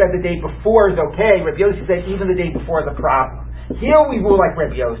Chachamim said the day before is okay, Rabbi Yossi said even the day before is a problem. Here we rule like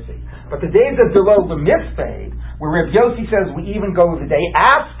Rabbi Yossi. But the days of Delo L'Mispeh, where Rabbi Yossi says we even go the day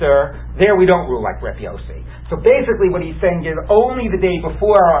after, there we don't rule like Rabbi Yossi. So basically what he's saying is only the day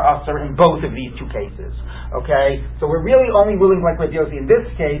before are usher in both of these two cases. Okay? So we're really only ruling like Rabbi Yossi in this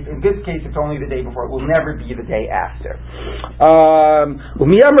case. In this case it's only the day before. It will never be the day after. Now,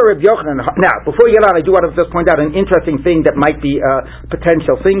 before we get on, I do want to just point out an interesting thing that might be a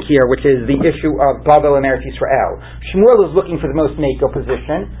potential thing here, which is the issue of Bavel and Eretz Yisrael. Shmuel is looking for the most Meiko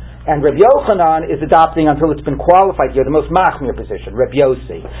position, and Rabbi Yochanan is adopting, until it's been qualified here, the most machmir position, Rabbi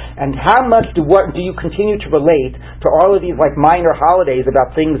Yossi. And how much do you continue to relate to all of these like minor holidays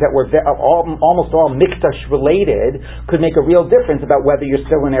about things that were almost all mikdash related could make a real difference about whether you're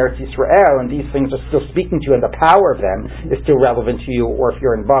still in Eretz Yisrael and these things are still speaking to you and the power of them is still relevant to you, or if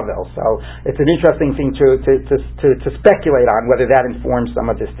you're in Bavel. So it's an interesting thing to speculate on whether that informs some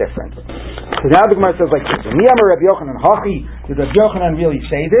of this difference. So now the Gemara says like this: Rabbi Yochanan, did Rabbi Yochanan really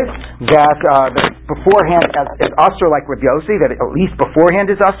say this? That beforehand is usher like Rabbi Yossi, that at least beforehand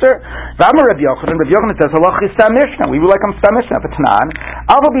is usher. Rabbi Yochanan says, we will like him Stam Mishnah,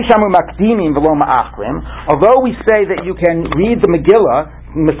 although we say that you can read the Megillah,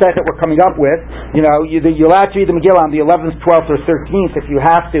 Masechet we're coming up with, you'll actually read the Megillah on the 11th, 12th, or 13th if you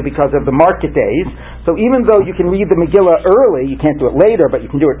have to because of the market days. So even though you can read the Megillah early, you can't do it later, but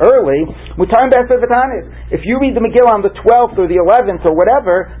you can do it early, if you read the Megillah on the 12th or the 11th or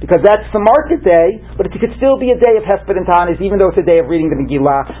whatever, because that's the market day, but it could still be a day of Hesped and Tanis, even though it's a day of reading the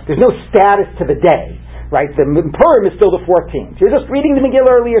Megillah, there's no status to the day. Right, the Purim is still the 14th. You're just reading the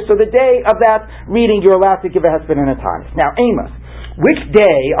Megillah earlier, so the day of that reading you're allowed to give a Hesped and a Tanis. Now, Amos, which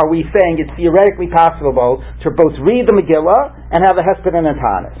day are we saying it's theoretically possible to both read the Megillah and have a Hesped and a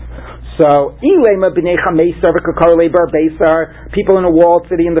Tanis? So, people in a walled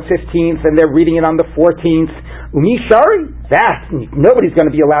city on the 15th and they're reading it on the 14th. Umishari, that nobody's going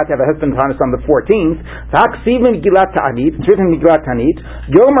to be allowed to have a husband Tanis on the 14th. It's written in Megillat Ta'anit.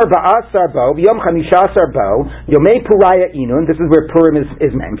 Yomer Ba'asar Bo, Yom Chamishasar Bo, Yomei Puraya Inun. This is where Purim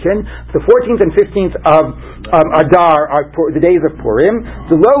is mentioned. The 14th and 15th of Adar are the days of Purim.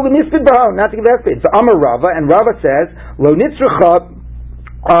 The Lo L'Nispid Bo, not to give Hesped. So Amar Rava, and Rava says Lo Nitzrucha.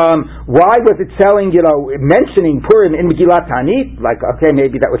 Why was it mentioning Purim in Megillat Ta'anit? Like, okay,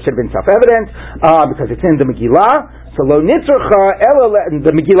 maybe that should have been self-evident, because it's in the Megillah. So, lo nitzurcha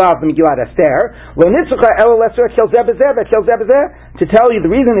the Megillah of the Megillat Esther, lo nitzurcha ela lesser shel zeh b'zeh, to tell you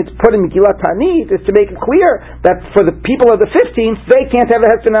the reason it's put in Megillat Ta'anit is to make it clear that for the people of the 15th, they can't have a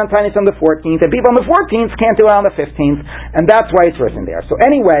Hesped and Tanis on the 14th, and people on the 14th can't do it on the 15th, and that's why it's written there. So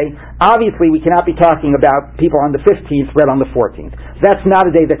anyway, obviously we cannot be talking about people on the 15th read on the 14th. That's not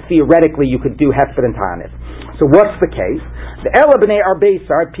a day that theoretically you could do Hesped and Tanis. So what's the case? The Ela B'nei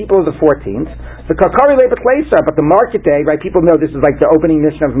Arbeisar, people of the 14th, the Kakari Lebet Leisar, but the market day, right, people know this is like the opening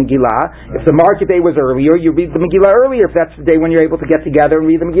mission of Megillah. If the market day was earlier, you read the Megillah earlier, if that's the day when you're able to get together and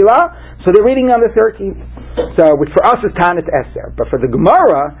read the Megillah. So they're reading on the 13th. So, which for us is Tanit Esther. But for the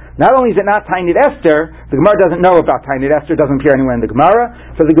Gemara, not only is it not Tanit Esther, the Gemara doesn't know about Tanit Esther, doesn't appear anywhere in the Gemara.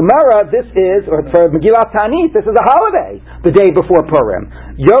 For the Gemara, this is, or for Megillah Tanit, this is a holiday, the day before Purim.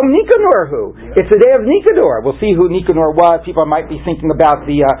 Yom Nikanor, it's the day of Nikanor. We'll see who Nikanor was. People might be thinking about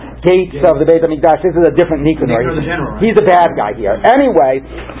the gates of the Beit HaMikdash. This is a different Nikanor. He's a bad guy here. Anyway,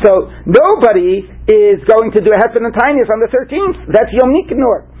 so nobody is going to do a Hesped and Tanis on the 13th. That's Yom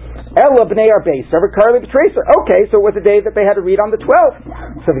Nikanor. Ella b'nei Arbeisar, Karli b'Tracer. Okay, so it was a day that they had to read on the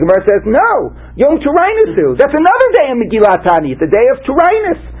 12th. So the Gemara says, no, Yom Turainasu. That's another day in Megillat Ta'anit, the day of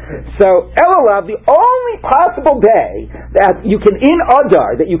Turainus. So, Elulav, the only possible day that you can, in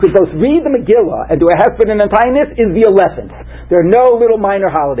Adar, that you could both read the Megillah and do a Hesped and a Tainus is the 11th. There are no little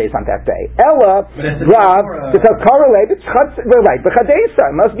minor holidays on that day. Ella, Rav, because Karolei, right,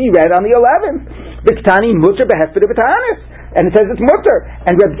 B'chadesa, must be read on the 11th. B'ktani mutter b'hesped b'tanis. And it says it's mutter.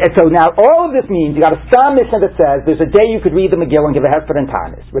 And so now all of this means you got a Stam Mishnah that says there's a day you could read the Megillah and give a Hesped and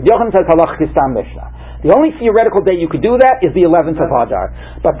Tanis. Rabbi Yochanan says halach Stam Mishnah. The only theoretical day you could do that is the 11th of Adar.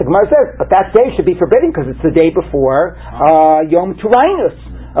 But the Gemara says, but that day should be forbidden because it's the day before Yom Turainus.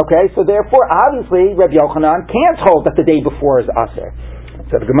 Okay, so therefore, obviously, Rabbi Yochanan can't hold that the day before is Aser.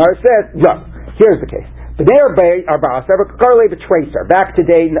 So the Gemara says, no, here's the case. Back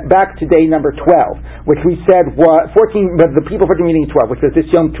to day number 12, which we said was 14. The people for the meeting 12, which was this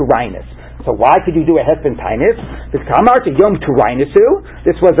Yom Turainus. So why could you do a Hesped Tainus? This Kamar to Yom Turainasu.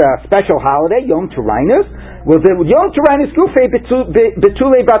 This was a special holiday, Yom Turainus. Was it Yom Turainus Gufei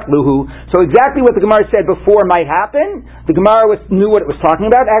Betule Batluhu? So exactly what the Gemara said before might happen. The Gemara knew what it was talking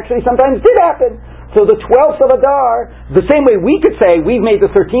about. Actually, sometimes did happen. So the 12th of Adar, the same way we could say we've made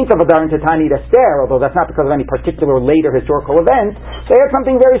the 13th of Adar into Ta'anit Esther, although that's not because of any particular later historical event, they had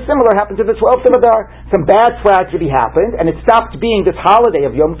something very similar happen to the 12th of Adar. Some bad tragedy happened, and it stopped being this holiday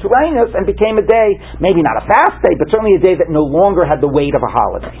of Yom Turainus and became a day, maybe not a fast day, but certainly a day that no longer had the weight of a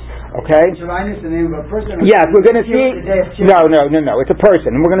holiday. Okay? Turainus is the name of a person? Yes, we're going to see... No, it's a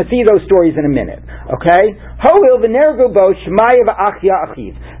person, and we're going to see those stories in a minute. Okay? Ho'il v'nergu bo Shmaya v'Achya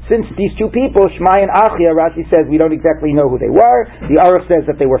achiv. Since these two people, Shmaya and Achia, Rashi says we don't exactly know who they were. The Aruch says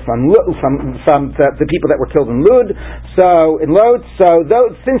that they were from the people that were killed in Lod. So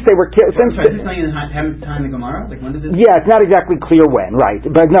since they were killed, is this time the Gemara? Like when did this? Yeah, it's not exactly clear when, right?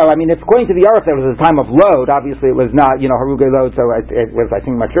 But no, I mean, it's according to the Aruch, that was the time of Lod. Obviously, it was not Haruge Lod, so it was I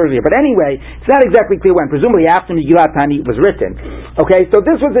think much earlier. But anyway, it's not exactly clear when. Presumably after Megillat Ta'anit was written. Okay, so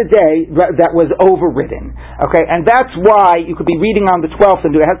this was a day that was overridden. Okay, and that's why you could be reading on the 12th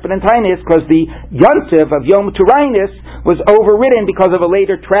and do a Hesped and Tainus, because the Yontiv of Yom Turainus was overridden because of a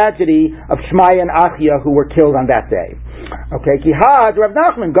later tragedy of Shmaya and Achia who were killed on that day. Okay, Kihad, Rav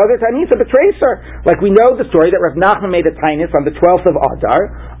Nachman, Gazer Tanisa betracer. Like we know the story that Rav Nachman made a Tainus on the 12th of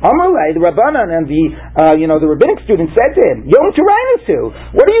Adar. Amalei, the Rabbanan and the rabbinic student said to him, Yom Turainasu,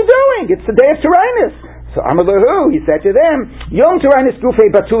 what are you doing? It's the day of Turainus. So Amalahu, he said to them, Yom Turainus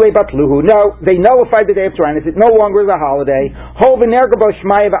Gufei Batule Batluhu. No, they nullified the day of Turainus. It no longer is a holiday. Hol v'nergabo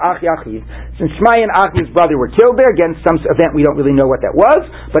Shmaya v'Achi Achiv. Since Shmaya and Achi's brother were killed there, again, some event we don't really know what that was,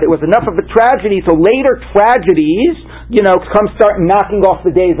 but it was enough of a tragedy, so later tragedies, start knocking off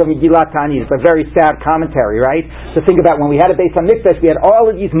the days of Megillat Ta'anit. It's a very sad commentary, right? To think about when we had a Beis HaMikdash, we had all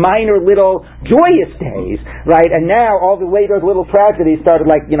of these minor little joyous days, right? And now all the later little tragedies started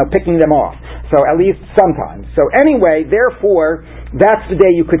picking them off. So at least sometimes. So anyway, therefore, that's the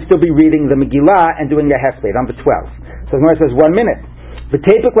day you could still be reading the Megillah and doing the Hesped on the 12th. So the Gemara says 1 minute. But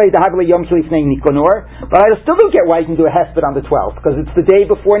I still don't get why you can do a Hesped on the 12th, because it's the day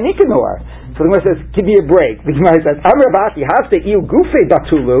before Nicanor. So the Gemara says, give me a break. The Gemara says, if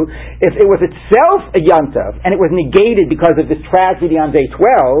it was itself a Yantav, and it was negated because of this tragedy on day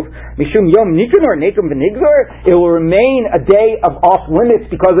 12, Mishum Yom Nicanor, Nekum v'Nigzor, it will remain a day of off limits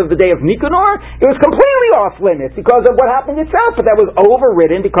because of the day of Nicanor. It was completely off limits because of what happened itself, but that was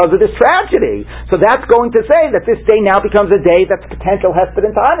overridden because of this tragedy. So that's going to say that this day now becomes a day that's potential Hesped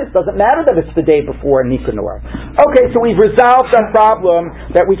and Ta'anit. Doesn't matter that it's the day before Nicanor. Okay, so we've resolved that problem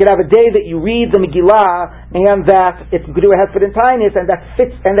that we could have a day that you read the Megillah and that if you could do a Hesped and Ta'anit, and that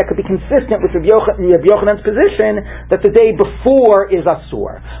fits and that could be consistent with Rabbi Yochanan's position that the day before is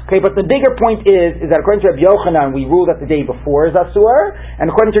Asur. Okay, but the bigger point is that according to Rabbi Yochanan we rule that the day before is Asur,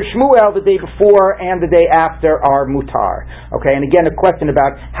 and according to Shmuel the day before and the day after are Mutar. Okay, and again a question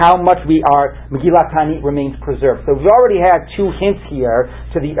about how much Megillat Ta'anit remains preserved. So we've already had two hints here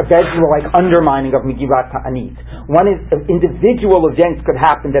to the eventual undermining of Megillat Ta'anit. One is individual events could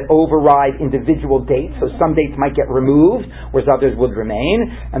happen that override individual dates, so some dates might get removed, whereas others would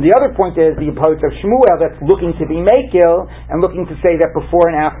remain. And the other point is the approach of Shmuel that's looking to be Mekil and looking to say that before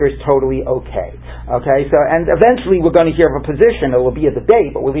and after is totally okay. Okay, so and eventually we're going to hear of a position, it will be a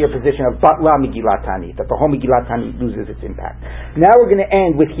debate, but we'll hear a position of Batla Megillat Ta'anit, that the whole Megillat Ta'anit loses its impact. Now we're going to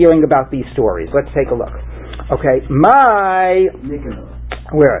end with hearing about these stories. Let's take a look. Okay, my Nicanor,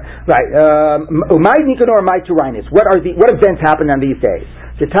 my Turainus. What events happen on these days?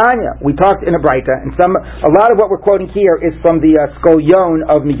 Tanya, we talked in a Braita, and a lot of what we're quoting here is from the Skolyon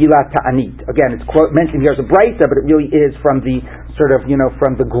of Megillat Ta'anit. Again, it's mentioned here as a Braita, but it really is from the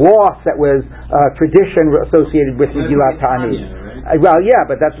from the gloss that was tradition associated with Megillat Ta'anit. Well, yeah,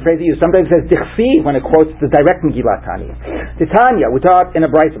 but that's the phrase they use. Sometimes it says dichsi when it quotes the direct Megillat Tanya. Titania, we taught in a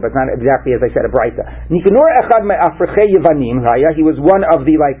brayta, but not exactly as I said, a brayta. Nicanor echad me'afrechei Yevanim, he was one of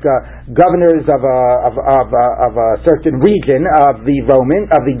the governors of a certain region of the Roman,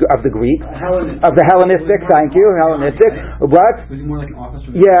 of the Greek, of the Hellenistic. Thank you, Hellenistic. What? Was he more like an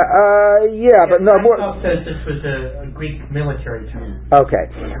officer? Yeah, but no more. Says this was a Greek military term. Okay.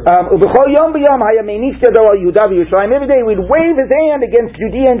 Every day we'd wave his hand against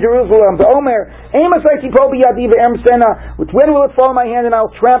Judea and Jerusalem. When will it fall in my hand and I'll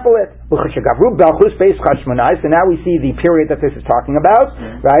trample it? So now we see the period that this is talking about,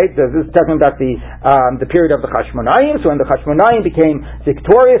 right? This is talking about the period of the Chashmonaim. So when the Chashmonaim became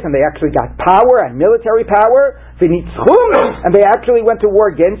victorious and they actually got power and military power, and they actually went to war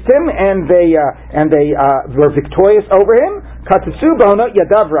against him, and they were victorious over him. They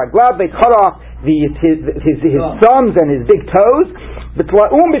cut off his thumbs and his big toes, and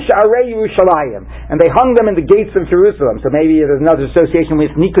they hung them in the gates of Jerusalem. So maybe there's another association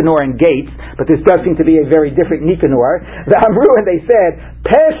with Nicanor and gates, but this does seem to be a very different Nicanor. And they said,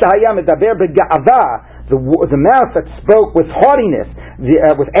 the mouth that spoke with haughtiness,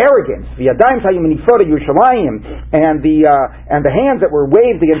 with arrogance, and the hands that were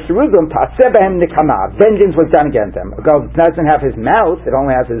waved against Jerusalem, vengeance was done against them. God doesn't have his mouth; it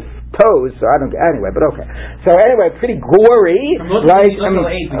only has his toes. So I don't. Anyway, but okay. So anyway, pretty gory, right?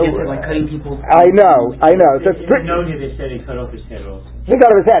 Cutting people. I know. So it's pretty. They said he cut off his head also. He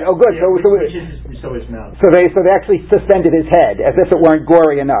cut off his head. Oh, good. Yeah, so his mouth. So they actually suspended his head as if it weren't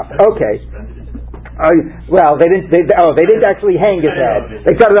gory enough. Okay. Well, they didn't actually hang his head.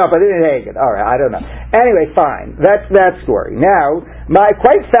 They cut it off, but they didn't hang it. All right, I don't know. Anyway, fine. That's that story. Now,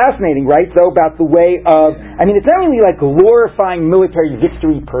 quite fascinating, right? Though about the way of, it's not really like glorifying military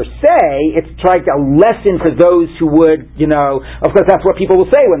victory per se. It's like a lesson for those who would, of course, that's what people will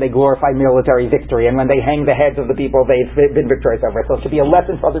say when they glorify military victory and when they hang the heads of the people they've been victorious over. So it should be a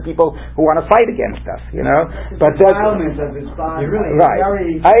lesson for other people who want to fight against us, But that's of his body, right.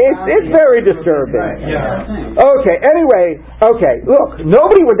 It's very disturbing. Yeah. Okay, anyway, look,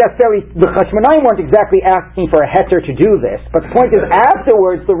 nobody would necessarily, the Chashmonaim weren't exactly asking for a heter to do this, but the point is,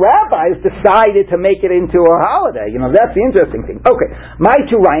 afterwards, the rabbis decided to make it into a holiday. That's the interesting thing. Okay, my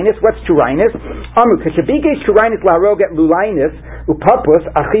Turinus, what's Turinus? Amru, Kashabikesh Turinus laroget Lulinus, upapus,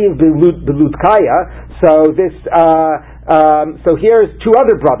 achiv beludkaya, so this, so here's two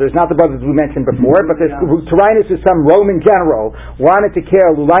other brothers, not the brothers we mentioned before, but this Turinus is some Roman general, wanted to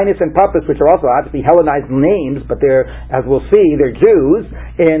kill Lulinus and Pappus, which are also obviously Hellenized names, but they're, as we'll see, they're Jews.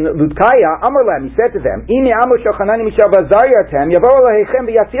 In Ludkaya, Amarlam, he said to them, hey,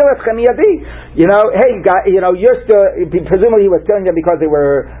 you're still, presumably he was telling them because they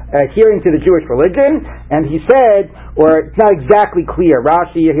were adhering to the Jewish religion, and he said, or it's not exactly clear,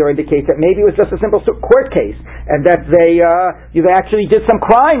 Rashi here indicates that maybe it was just a simple court case, and that they actually did some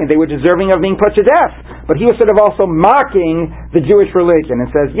crime and they were deserving of being put to death. But he was sort of also mocking the Jewish religion and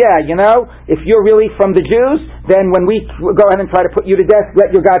says, if you're really from the Jews, then when we go ahead and try to put you to death,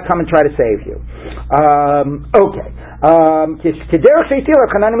 let your God come and try to save you. Okay.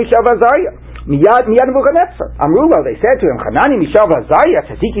 Miyad Nebuchadnezzar. Amrulo, they said to him, Chanani Mishav Azariah,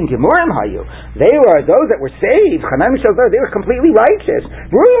 Tzadikim Gemurim Hayu. They were those that were saved. Chanani Mishav Azariah, they were completely righteous.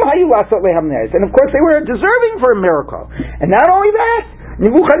 Gemurim Hayu Lasot Lehamnez. And of course they were deserving for a miracle. And not only that,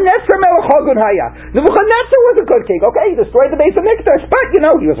 Nebuchadnezzar Melech Hagun Haya. Nebuchadnezzar was a good king. Okay, he destroyed the base of Mikdash, but he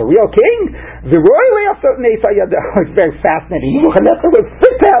was a real king. The Roy Leasot Neisa Yada. It's very fascinating. Nebuchadnezzar was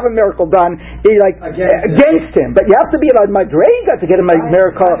fit to have a miracle done against him. But you have to be a Madrega to get a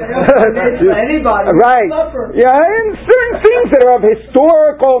miracle. Anybody. Right. Yeah, and certain things that are of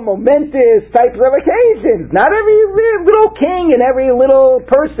historical, momentous types of occasions. Not every little king and every little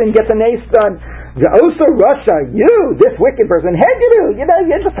person gets a nace done. Also Russia, this wicked person,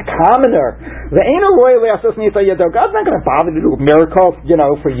 you're just a commoner. The ain't a royal God's not going to bother to do a miracle,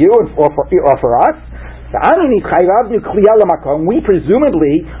 for you or for us. We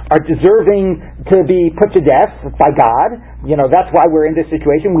presumably are deserving to be put to death by God. That's why we're in this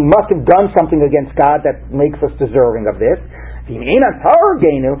situation. We must have done something against God that makes us deserving of this. And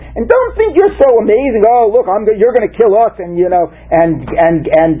don't think you're so amazing. Oh, look, you're going to kill us, and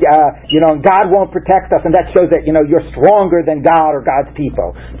God won't protect us, and that shows that you're stronger than God or God's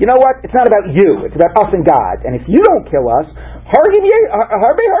people. You know what? It's not about you. It's about us and God. And if you don't kill us, God will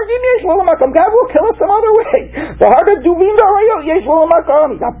kill us some other way. You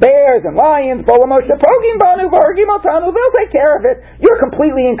got bears and lions. They'll take care of it. You're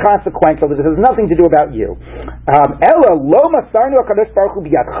completely inconsequential. This has nothing to do about you.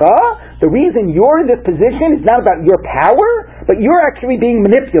 The reason you're in this position is not about your power. but you're actually being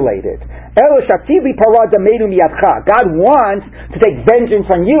manipulated. God wants to take vengeance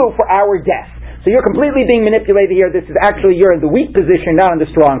on you for our death. So you're completely being manipulated here. This is actually, you're in the weak position, not in the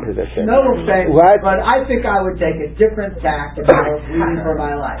strong position. No offense, What? but I think I would take a different tack if I was fleeing for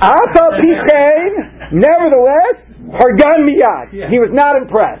my life. Nevertheless, Hargan Miyad. He was not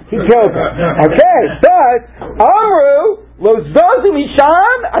impressed. He killed him. Okay, but Amru Lo Zazu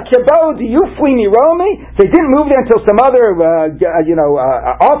Misham Achebo, do you flee Miromi? They didn't move there until some other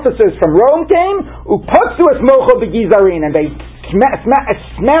officers from Rome came. Upatsu es mocho begizarin, and they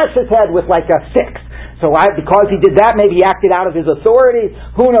smashed his head with like a stick. So because he did that, maybe he acted out of his authority.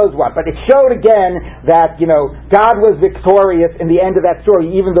 Who knows what? But it showed again that, God was victorious in the end of that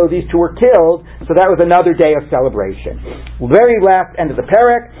story, even though these two were killed. So that was another day of celebration. Very last end of the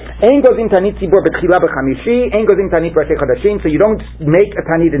parak. Ein gozim tanit tzibor b'tchila b'chamishi. Ein gozim tanit b'rashei chodashim. So you don't make a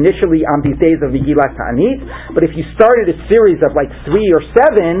tanit initially on these days of Megillat Ta'anit. But if you started a series of like 3 or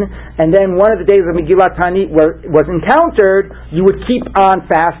 7, and then one of the days of Megillat Ta'anit was encountered, you would keep on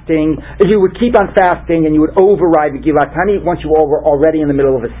fasting. And you would override Megillat Ta'anit once you were already in the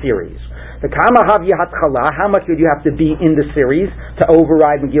middle of a series. The Kama Havya Hatchala, how much would you have to be in the series to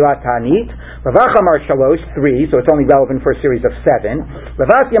override Megillat Ta'anit? Ravachamar Shalosh, 3, so it's only relevant for a series of 7.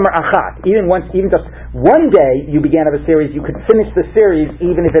 Ravas Yamar Achat, even just one day you began of a series, you could finish the series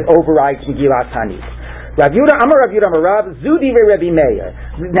even if it overrides Megillat Ta'anit. Rav Yehuda Amar Rav Zudi Rabbi Meir.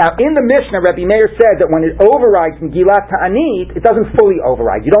 Now in the Mishnah, Rabbi Meir said that when it overrides Megillat Ta'anit, it doesn't fully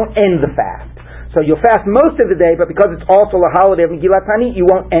override. You don't end the fast. So you'll fast most of the day, but because it's also a holiday of Megillat Ta'anit, you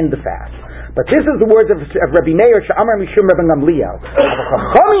won't end the fast. But this is the words of Rabbi Meir, Sha'amar Mishum Rabbi Gamliel.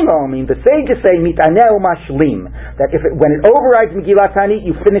 The sages say, Mitaneu Mashlim, that when it overrides Megillat Ta'anit,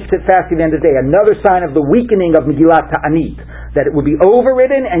 you finish the fast at the end of the day. Another sign of the weakening of Megillat Ta'anit, that it would be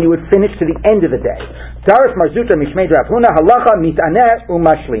overridden and you would finish to the end of the day. Taras Marzuta Mishmei Rav Huna Halacha Mitaneu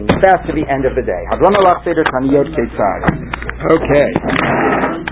Mashlim, fast to the end of the day. Okay.